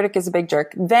Your Inner Critic is a Big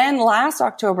Jerk. Then last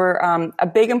October, a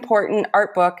big important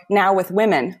art book, Now with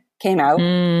Women, came out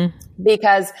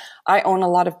because I own a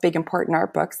lot of big important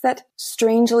art books that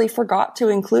strangely forgot to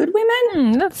include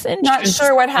women. That's interesting. Not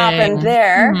sure what happened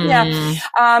there. Yeah.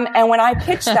 And when I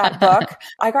pitched that book,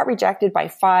 I got rejected by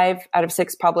 5 out of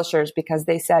 6 publishers because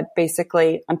they said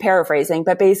basically, I'm paraphrasing,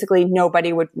 but basically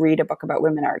nobody would read a book about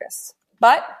women artists.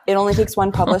 but it only takes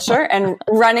one publisher, and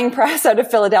Running Press out of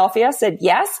Philadelphia said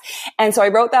yes. And so I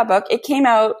wrote that book. It came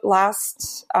out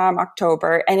last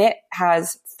October, and it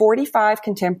has 45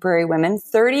 contemporary women,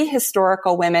 30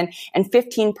 historical women, and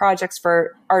 15 projects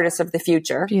for artists of the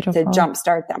future to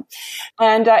jumpstart them.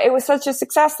 And it was such a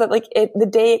success that the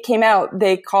day it came out,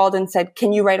 they called and said,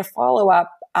 can you write a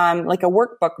follow-up, like a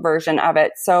workbook version of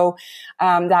it? So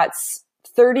that's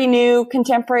 30 new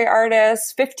contemporary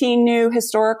artists, 15 new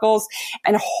historicals,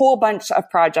 and a whole bunch of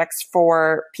projects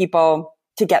for people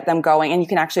to get them going. And you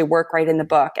can actually work right in the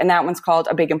book. And that one's called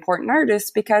A Big Important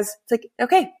Artist, because it's like,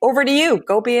 okay, over to you.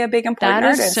 Go be a big important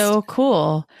artist. That is so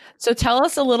cool. So tell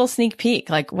us a little sneak peek.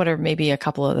 Like, what are maybe a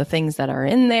couple of the things that are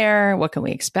in there? What can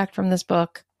we expect from this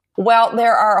book? Well,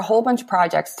 there are a whole bunch of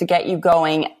projects to get you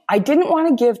going. I didn't want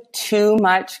to give too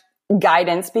much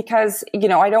guidance because,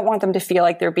 I don't want them to feel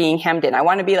like they're being hemmed in. I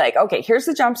want to be like, okay, here's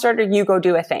the jump starter. You go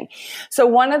do a thing. So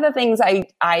one of the things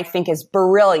I think is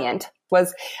brilliant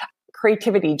was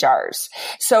creativity jars.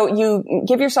 So you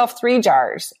give yourself 3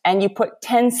 jars and you put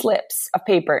 10 slips of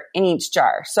paper in each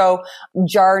jar. So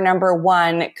jar number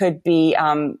 1 could be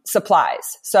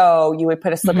supplies. So you would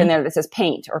put a slip in there that says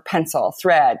paint or pencil,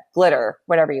 thread, glitter,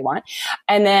 whatever you want.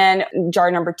 And then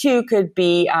jar number 2 could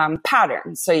be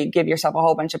patterns. So you give yourself a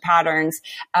whole bunch of patterns.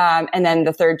 And then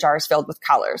the third jar is filled with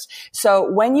colors.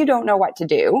 So when you don't know what to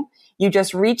do, you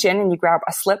just reach in and you grab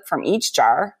a slip from each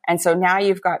jar. And so now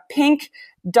you've got pink,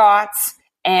 dots,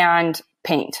 and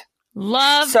paint.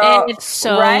 Love it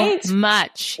so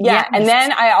much. Yeah. Yes. And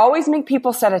then I always make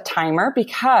people set a timer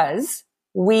because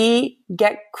we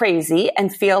get crazy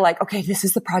and feel like, okay, this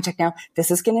is the project now. This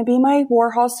is going to be my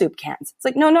Warhol soup cans. It's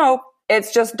like, no,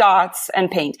 it's just dots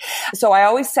and paint. So I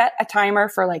always set a timer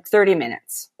for like 30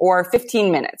 minutes or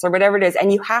 15 minutes or whatever it is.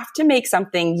 And you have to make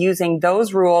something using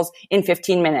those rules in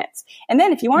 15 minutes. And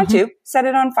then if you want to, set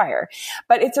it on fire.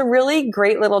 But it's a really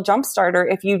great little jump starter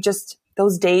if you just,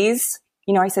 those days,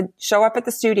 I said, show up at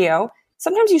the studio.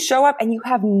 Sometimes you show up and you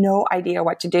have no idea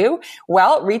what to do.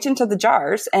 Well, reach into the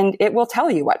jars and it will tell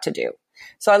you what to do.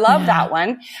 So I love that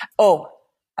one. Oh,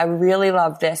 I really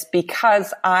love this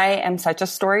because I am such a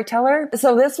storyteller.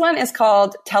 So this one is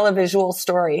called Televisual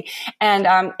Story.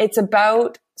 And it's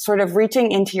about sort of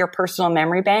reaching into your personal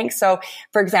memory bank. So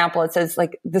for example, it says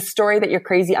like the story that your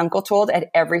crazy uncle told at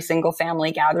every single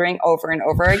family gathering over and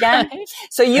over again.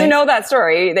 So know that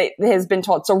story that has been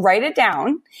told. So write it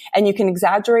down and you can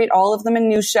exaggerate all of the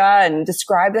minutia and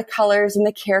describe the colors and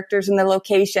the characters and the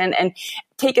location and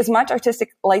take as much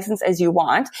artistic license as you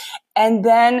want. And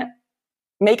then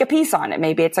make a piece on it.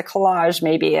 Maybe it's a collage,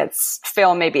 maybe it's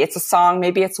film, maybe it's a song,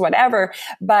 maybe it's whatever,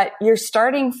 but you're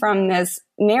starting from this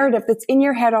narrative that's in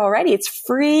your head already. It's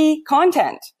free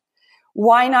content.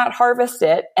 Why not harvest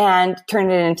it and turn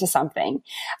it into something?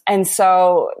 And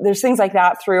so there's things like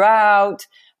that throughout.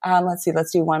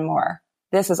 Let's do one more.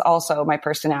 This is also my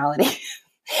personality.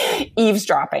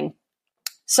 Eavesdropping.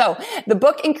 So the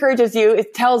book encourages you,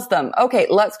 it tells them, okay,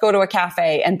 let's go to a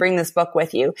cafe and bring this book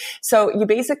with you. So you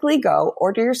basically go,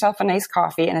 order yourself a nice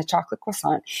coffee and a chocolate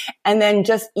croissant, and then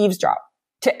just eavesdrop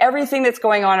to everything that's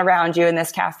going on around you in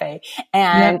this cafe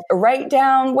and write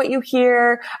down what you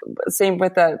hear. Same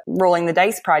with the Rolling the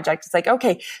Dice project. It's like,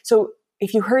 okay, so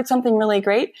if you heard something really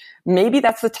great, maybe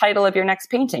that's the title of your next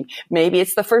painting. Maybe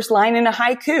it's the first line in a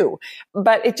haiku,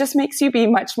 but it just makes you be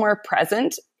much more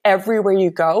present everywhere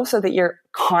you go so that you're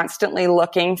constantly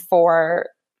looking for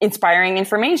inspiring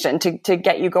information to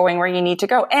get you going where you need to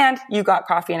go. And you got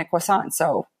coffee and a croissant.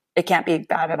 So it can't be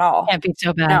bad at all. Can't be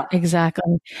so bad. No.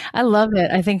 Exactly. I love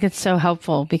it. I think it's so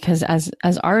helpful because as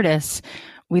artists,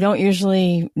 we don't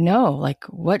usually know, like,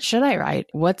 what should I write?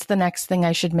 What's the next thing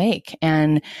I should make?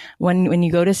 And when you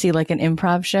go to see like an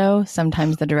improv show,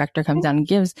 sometimes the director comes down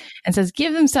and says,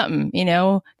 give them something,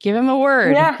 give them a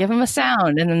word, give them a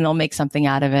sound, and then they'll make something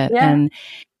out of it. Yeah. And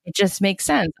it just makes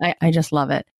sense. I just love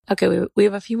it. Okay, we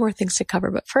have a few more things to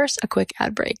cover, but first, a quick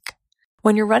ad break.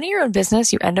 When you're running your own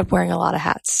business, you end up wearing a lot of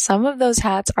hats. Some of those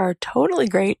hats are totally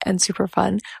great and super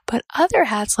fun, but other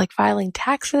hats like filing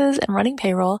taxes and running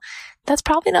payroll, that's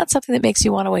probably not something that makes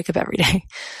you want to wake up every day.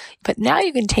 But now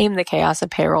you can tame the chaos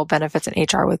of payroll, benefits, and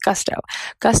HR with Gusto.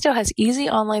 Gusto has easy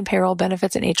online payroll,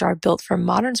 benefits, and HR built for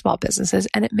modern small businesses,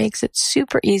 and it makes it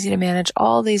super easy to manage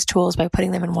all these tools by putting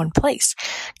them in one place.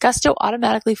 Gusto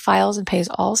automatically files and pays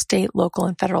all state, local,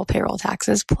 and federal payroll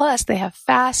taxes. Plus, they have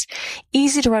fast,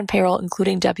 easy to run payroll,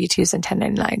 including W-2s and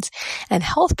 1099s, and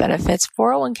health benefits,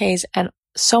 401ks, and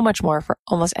so much more for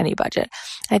almost any budget.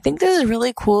 I think this is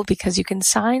really cool because you can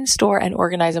sign, store, and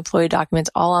organize employee documents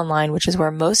all online, which is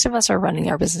where most of us are running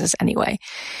our businesses anyway.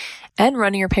 And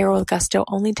running your payroll with Gusto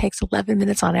only takes 11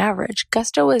 minutes on average.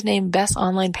 Gusto was named Best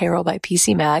Online Payroll by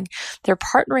PC Mag. They're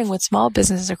partnering with small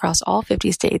businesses across all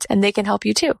 50 states, and they can help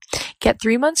you too. Get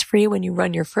 3 months free when you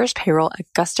run your first payroll at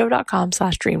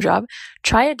gusto.com/dreamjob.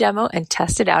 Try a demo and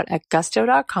test it out at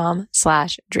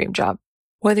gusto.com/dreamjob.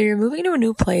 Whether you're moving to a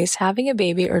new place, having a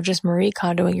baby, or just Marie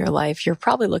Kondoing your life, you're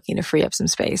probably looking to free up some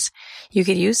space. You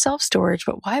could use self-storage,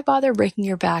 but why bother breaking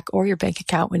your back or your bank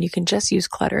account when you can just use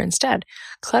Clutter instead?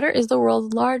 Clutter is the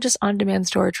world's largest on-demand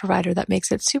storage provider that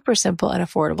makes it super simple and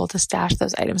affordable to stash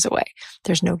those items away.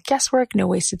 There's no guesswork, no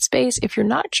wasted space. If you're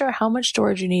not sure how much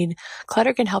storage you need,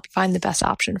 Clutter can help you find the best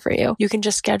option for you. You can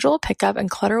just schedule a pickup and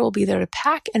Clutter will be there to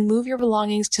pack and move your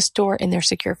belongings to store in their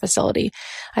secure facility.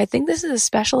 I think this is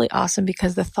especially awesome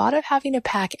because the thought of having to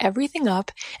pack everything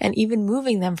up and even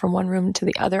moving them from one room to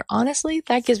the other, honestly,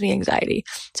 that gives me anxiety.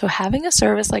 So having a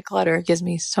service like Clutter gives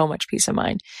me so much peace of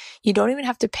mind. You don't even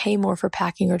have to pay more for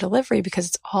packing or delivery because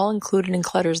it's all included in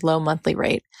Clutter's low monthly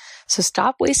rate. So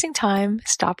stop wasting time,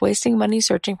 stop wasting money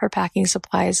searching for packing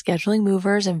supplies, scheduling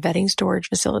movers, and vetting storage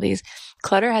facilities.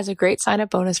 Clutter has a great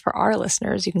sign-up bonus for our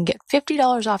listeners. You can get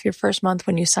 $50 off your first month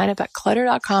when you sign up at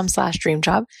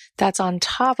clutter.com/dreamjob. That's on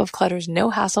top of Clutter's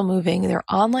no-hassle moving, their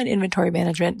online inventory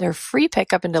management, their free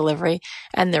pickup and delivery,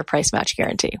 and their price match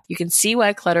guarantee. You can see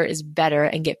why Clutter is better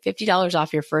and get $50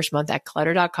 off your first month at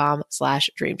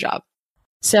clutter.com/dreamjob.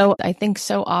 So I think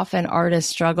so often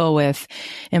artists struggle with,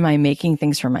 am I making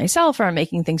things for myself or am I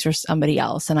making things for somebody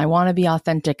else? And I want to be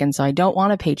authentic. And so I don't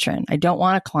want a patron. I don't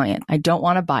want a client. I don't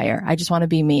want a buyer. I just want to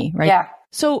be me, right? Yeah.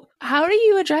 So how do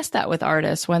you address that with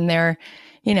artists when they're,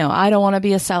 I don't want to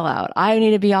be a sellout. I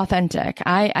need to be authentic.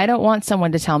 I don't want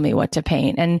someone to tell me what to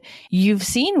paint. And you've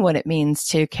seen what it means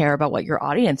to care about what your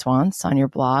audience wants on your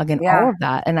blog and all of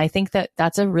that. And I think that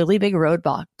that's a really big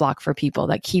roadblock for people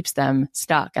that keeps them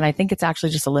stuck. And I think it's actually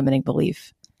just a limiting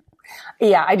belief.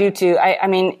 Yeah, I do too. I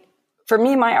mean, for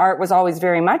me, my art was always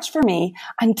very much for me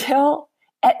until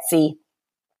Etsy.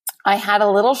 I had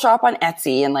a little shop on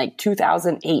Etsy in like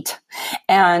 2008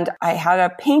 and I had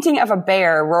a painting of a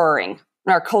bear roaring.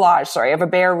 Or collage, of a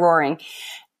bear roaring.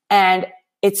 And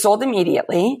it sold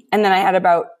immediately. And then I had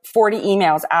about 40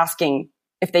 emails asking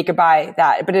if they could buy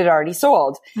that, but it had already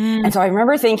sold. And so I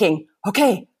remember thinking,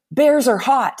 okay, bears are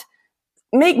hot.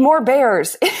 Make more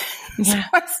bears. So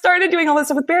I started doing all this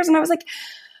stuff with bears and I was like,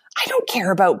 I don't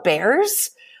care about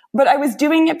bears. But I was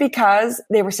doing it because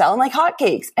they were selling like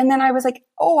hotcakes. And then I was like,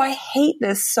 oh, I hate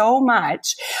this so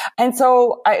much. And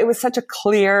so it was such a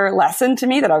clear lesson to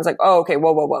me that I was like, oh, okay,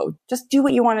 whoa. Just do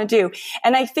what you want to do.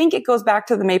 And I think it goes back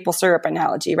to the maple syrup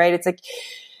analogy, right? It's like,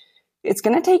 it's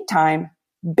going to take time.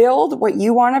 Build what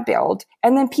you want to build,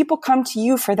 and then people come to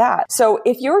you for that. So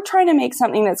if you're trying to make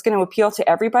something that's going to appeal to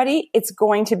everybody, it's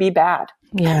going to be bad.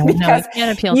 Yeah, because it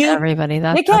can't appeal to everybody.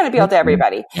 It can't appeal to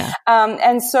everybody. Yeah.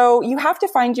 And so you have to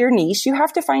find your niche. You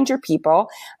have to find your people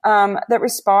that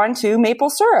respond to maple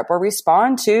syrup or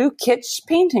respond to kitsch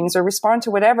paintings or respond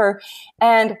to whatever,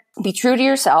 and be true to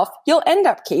yourself. You'll end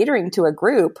up catering to a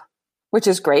group, which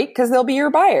is great because they'll be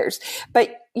your buyers.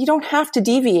 But you don't have to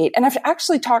deviate. And I've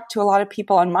actually talked to a lot of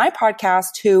people on my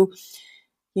podcast who,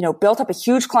 built up a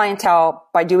huge clientele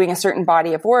by doing a certain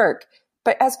body of work.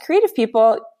 But as creative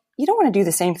people, you don't want to do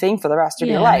the same thing for the rest of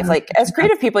your life. Like as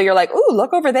creative people, you're like, ooh,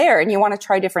 look over there. And you want to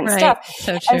try different stuff.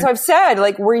 So and so I've said,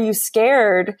 like, were you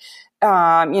scared,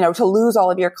 to lose all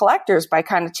of your collectors by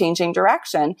kind of changing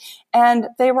direction? And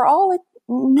they were all like,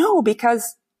 no,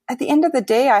 because at the end of the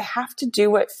day, I have to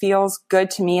do what feels good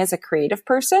to me as a creative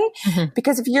person.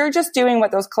 Because if you're just doing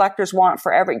what those collectors want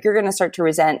forever, you're going to start to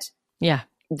resent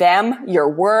them, your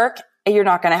work. You're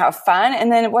not going to have fun.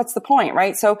 And then what's the point,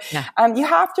 right? So you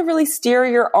have to really steer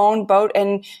your own boat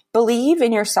and believe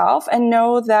in yourself and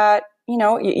know that,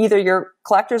 either your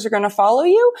collectors are going to follow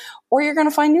you or you're going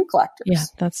to find new collectors. Yeah,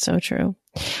 that's so true.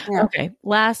 Yeah. Okay.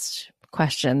 Last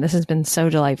question. This has been so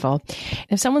delightful.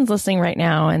 If someone's listening right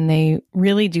now and they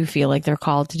really do feel like they're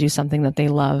called to do something that they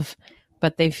love,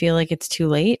 but they feel like it's too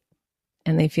late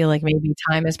and they feel like maybe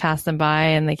time has passed them by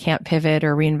and they can't pivot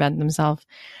or reinvent themselves,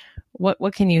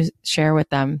 what can you share with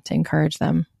them to encourage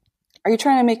them? Are you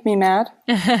trying to make me mad?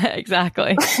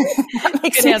 Exactly. That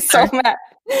makes me so mad.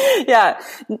 Yeah.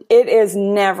 It is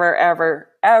never, ever,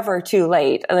 ever too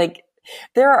late. Like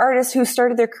there are artists who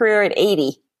started their career at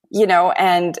 80,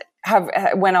 and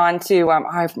went on to,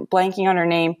 I'm blanking on her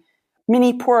name,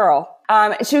 Minnie Pearl.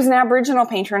 She was an Aboriginal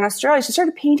painter in Australia. She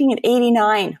started painting at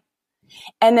 89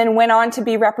 and then went on to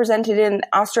be represented in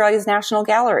Australia's National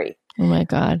Gallery. Oh my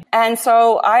God. And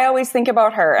so I always think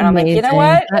about her and Amazing. I'm like, you know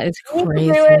what? That is crazy.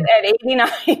 You do it at 89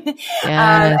 Yes.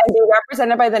 and be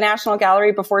represented by the National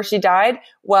Gallery before she died.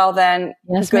 Well, then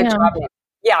good job.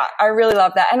 Yeah, I really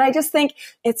love that. And I just think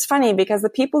it's funny because the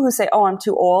people who say, oh, I'm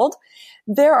too old,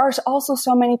 there are also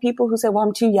so many people who say, well,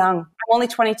 I'm too young. I'm only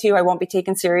 22. I won't be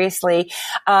taken seriously.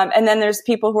 And then there's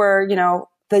people who are,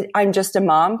 the I'm just a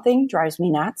mom thing drives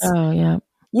me nuts. Oh, yeah.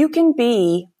 You can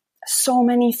be so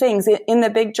many things. In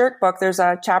the Big Jerk book, there's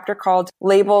a chapter called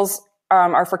Labels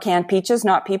are for Canned Peaches,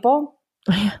 Not People.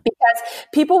 Because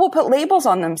people will put labels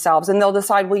on themselves and they'll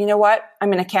decide, well, you know what?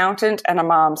 I'm an accountant and a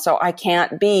mom, so I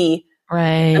can't be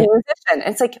a musician.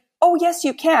 It's like, oh, yes,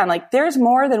 you can. Like, there's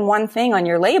more than one thing on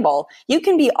your label. You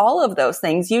can be all of those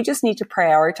things. You just need to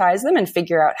prioritize them and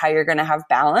figure out how you're going to have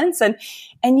balance.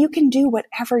 And you can do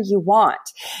whatever you want.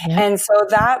 Yep. And so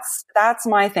that's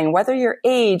my thing. Whether your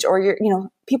age or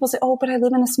people say, oh, but I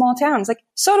live in a small town. It's like,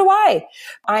 so do I.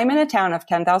 I'm in a town of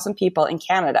 10,000 people in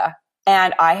Canada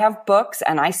and I have books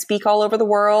and I speak all over the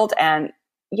world. And,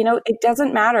 it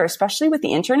doesn't matter, especially with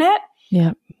the internet.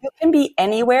 Yeah. You can be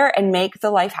anywhere and make the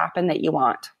life happen that you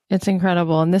want. It's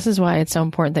incredible. And this is why it's so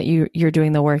important that you're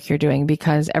doing the work you're doing,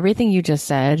 because everything you just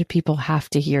said, people have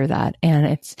to hear that. And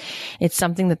it's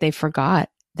something that they forgot,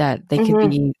 that they could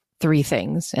be three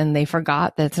things, and they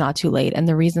forgot that it's not too late. And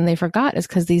the reason they forgot is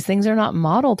because these things are not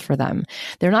modeled for them.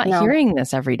 They're not hearing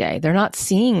this every day. They're not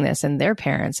seeing this in their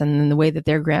parents and in the way that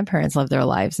their grandparents live their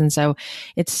lives. And so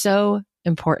it's so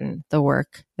important, the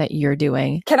work that you're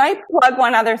doing. Can I plug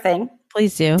one other thing?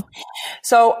 Please do.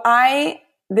 So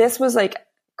this was like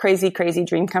crazy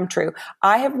dream come true.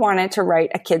 I have wanted to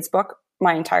write a kid's book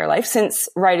my entire life, since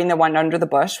writing The One Under the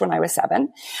Bush when I was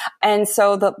 7. And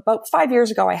so about 5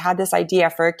 years ago, I had this idea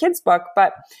for a kid's book,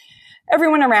 but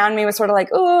everyone around me was sort of like,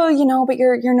 oh, but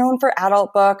you're known for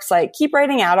adult books, like keep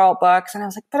writing adult books. And I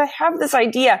was like, but I have this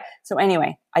idea. So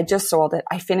anyway, I just sold it.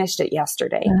 I finished it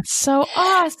yesterday. That's so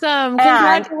awesome.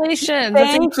 Congratulations.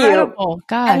 Thank you.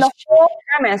 Gosh. And the whole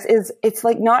premise is it's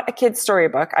like not a kid's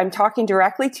storybook. I'm talking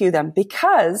directly to them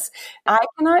because I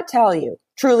cannot tell you,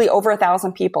 truly over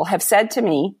 1,000 people have said to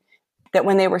me that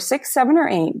when they were 6, 7, or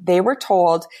 8, they were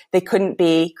told they couldn't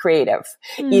be creative.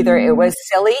 Either it was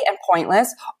silly and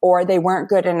pointless, or they weren't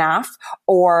good enough,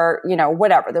 or,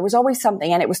 whatever. There was always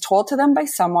something. And it was told to them by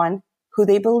someone who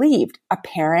they believed, a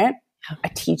parent, a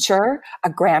teacher, a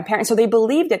grandparent. So they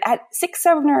believed it at 6,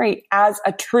 7, or 8 as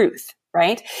a truth,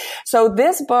 right? So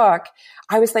this book,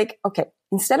 I was like, okay,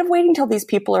 instead of waiting till these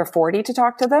people are 40 to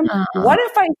talk to them, what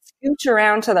if I scooch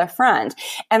around to the front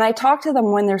and I talk to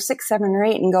them when they're 6, 7, or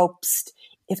 8 and go, psst,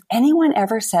 if anyone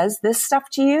ever says this stuff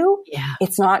to you,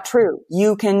 it's not true.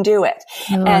 You can do it.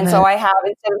 And so I have,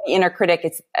 instead of the inner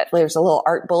critic, there's a little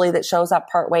art bully that shows up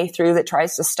partway through that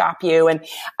tries to stop you.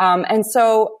 And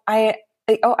so I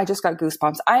just got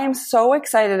goosebumps. I am so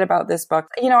excited about this book.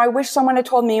 I wish someone had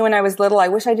told me when I was little. I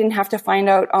wish I didn't have to find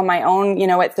out on my own,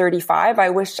 at 35. I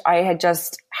wish I had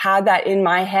just had that in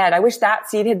my head. I wish that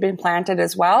seed had been planted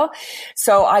as well.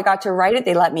 So I got to write it.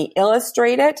 They let me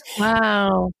illustrate it.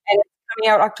 Wow. And it's coming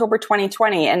out October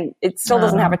 2020, and it still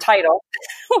doesn't have a title.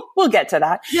 We'll get to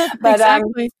that. Yeah, but,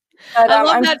 exactly. But, I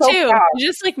love I'm that so too. proud. You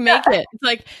just make it. It's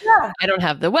like, I don't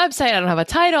have the website. I don't have a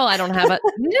title. I don't have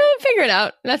figure it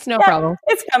out. That's no problem.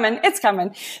 It's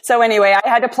coming. So anyway, I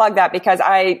had to plug that because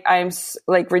I'm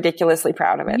like ridiculously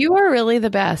proud of it. You are really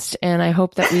the best. And I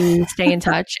hope that we stay in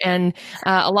touch. And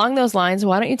along those lines,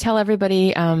 why don't you tell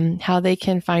everybody how they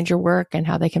can find your work and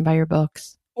how they can buy your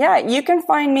books? Yeah, you can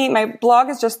find me. My blog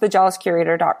is just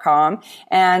thejealouscurator.com.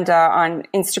 And on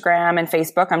Instagram and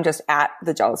Facebook, I'm just at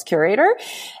The Jealous Curator.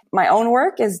 My own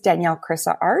work is Danielle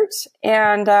Crissa Art.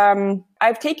 And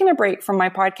I've taken a break from my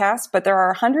podcast, but there are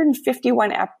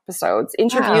 151 episodes,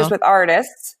 interviews with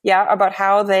artists, about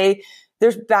how their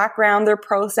background, their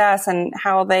process, and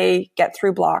how they get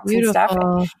through blocks and stuff.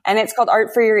 And it's called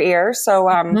Art for Your Ears. So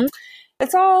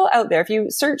it's all out there. If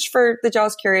you search for The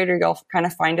Jealous Curator, you'll kind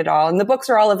of find it all. And the books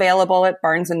are all available at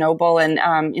Barnes & Noble and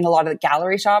in a lot of the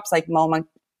gallery shops like MoMA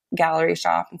Gallery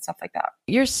Shop and stuff like that.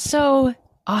 You're so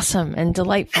awesome and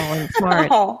delightful and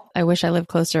smart. I wish I lived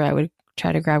closer. I would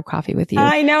try to grab coffee with you.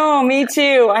 I know, me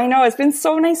too. I know. It's been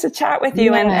so nice to chat with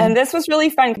you. And this was really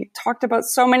fun. We talked about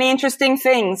so many interesting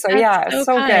things. So it's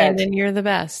so good. And you're the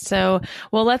best. So,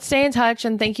 well, let's stay in touch.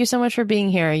 And thank you so much for being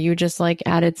here. You just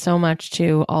added so much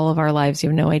to all of our lives. You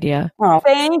have no idea. Oh,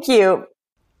 thank you.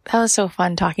 That was so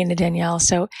fun talking to Danielle.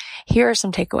 So here are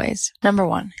some takeaways. Number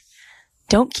 1,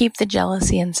 don't keep the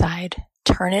jealousy inside.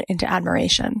 Turn it into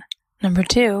admiration. Number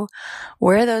 2,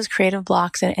 wear those creative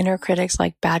blocks and inner critics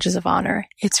like badges of honor.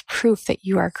 It's proof that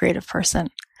you are a creative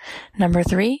person. Number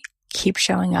 3, keep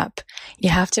showing up. You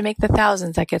have to make the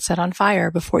thousands that get set on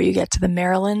fire before you get to the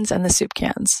Marilyns and the soup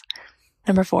cans.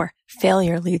 Number 4,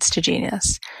 failure leads to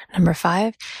genius. Number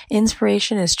 5,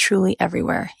 inspiration is truly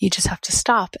everywhere. You just have to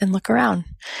stop and look around.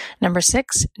 Number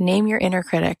 6, name your inner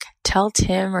critic. Tell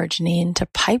Tim or Janine to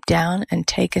pipe down and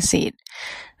take a seat.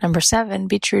 Number 7,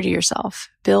 be true to yourself.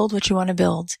 Build what you want to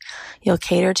build. You'll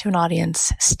cater to an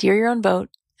audience, steer your own boat,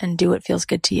 and do what feels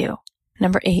good to you.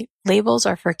 Number 8, labels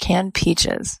are for canned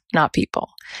peaches, not people.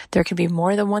 There can be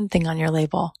more than one thing on your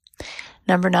label.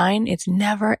 Number 9, it's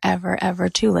never, ever, ever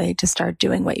too late to start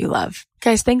doing what you love.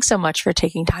 Guys, thanks so much for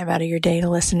taking time out of your day to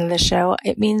listen to this show.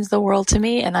 It means the world to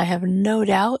me, and I have no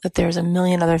doubt that there's a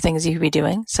million other things you could be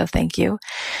doing, so thank you.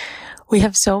 We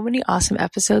have so many awesome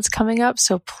episodes coming up,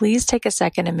 so please take a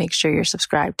second and make sure you're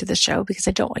subscribed to the show because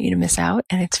I don't want you to miss out,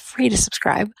 and it's free to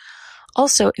subscribe.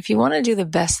 Also, if you want to do the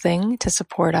best thing to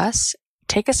support us,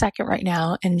 take a second right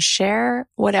now and share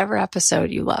whatever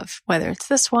episode you love, whether it's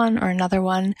this one or another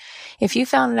one. If you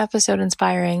found an episode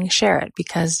inspiring, share it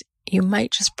because you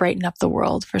might just brighten up the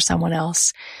world for someone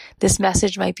else. This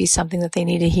message might be something that they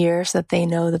need to hear so that they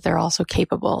know that they're also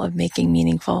capable of making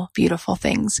meaningful, beautiful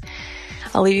things.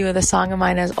 I'll leave you with a song of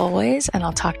mine as always, and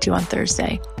I'll talk to you on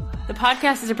Thursday. The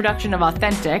podcast is a production of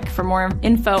Authentic. For more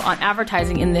info on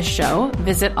advertising in this show,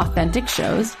 visit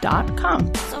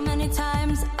AuthenticShows.com. So many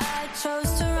times I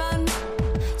chose to run.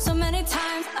 So many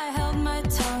times I held my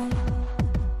tongue.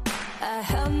 I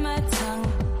held my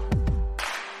tongue.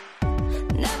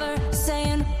 Never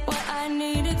saying what I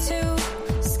needed to.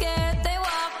 Scared they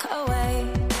walk away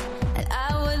and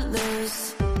I would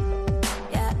lose.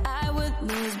 Yeah, I would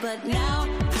lose. But now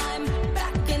I'm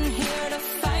back in here to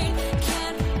fight.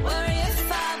 Can't worry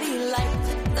if I'll be liked.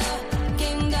 The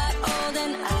game got old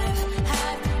and I've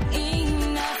had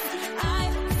enough.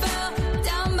 I fell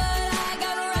down but I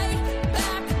got right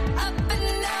back up and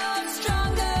now I'm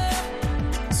stronger,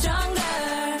 stronger.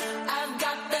 I've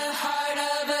got the heart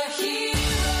of a hero,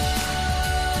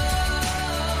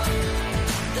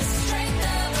 the strength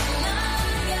of a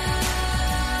lion.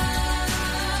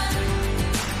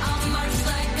 I'll march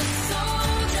like a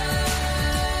soldier,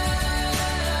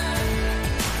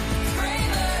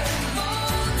 braver and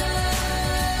bolder.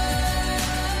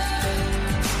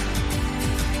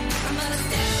 I'm gonna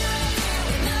stand right here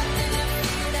with nothing to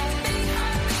fear. That big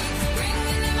heartbeat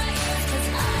ringing in my ears 'cause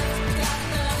I've got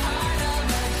the heart of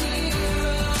a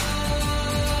hero.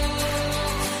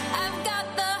 I've got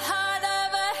the heart of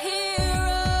a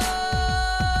hero.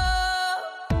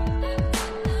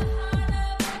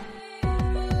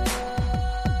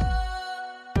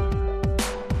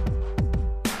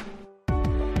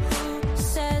 Who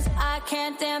says I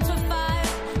can't dance with fire?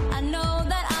 I know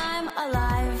that I'm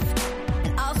alive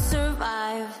and I'll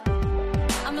survive.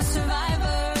 I'm a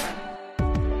survivor.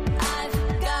 I've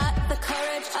got the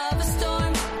courage of a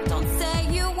storm. Don't say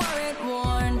you weren't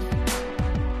warned,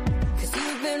 'cause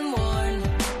you've been warned.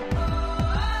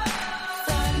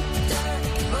 Thunder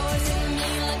roars in me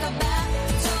like a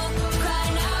battle cry.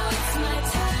 Now it's my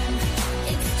time.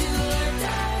 It's do or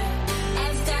die.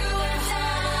 It's do or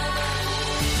die.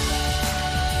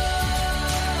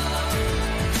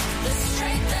 The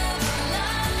strength of a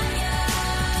lion.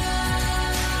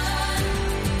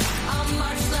 I'll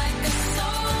march like a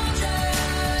soldier,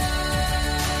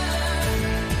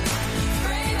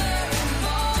 braver and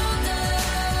bolder.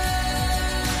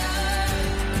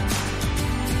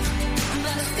 I'm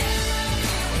gonna stand right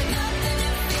here with nothing to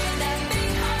fear. That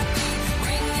big heartbeat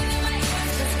ringing in my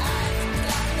ears 'cause I've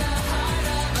got the heart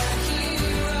of a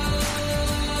hero.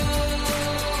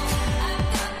 I've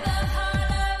got the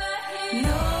heart of a hero.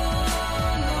 No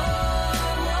more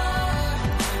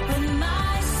with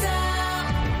myself.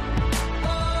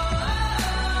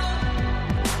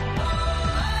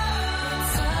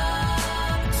 It's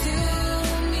up to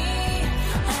me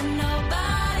and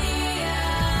nobody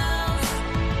else.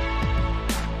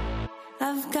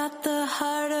 I've got the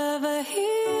heart of a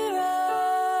hero.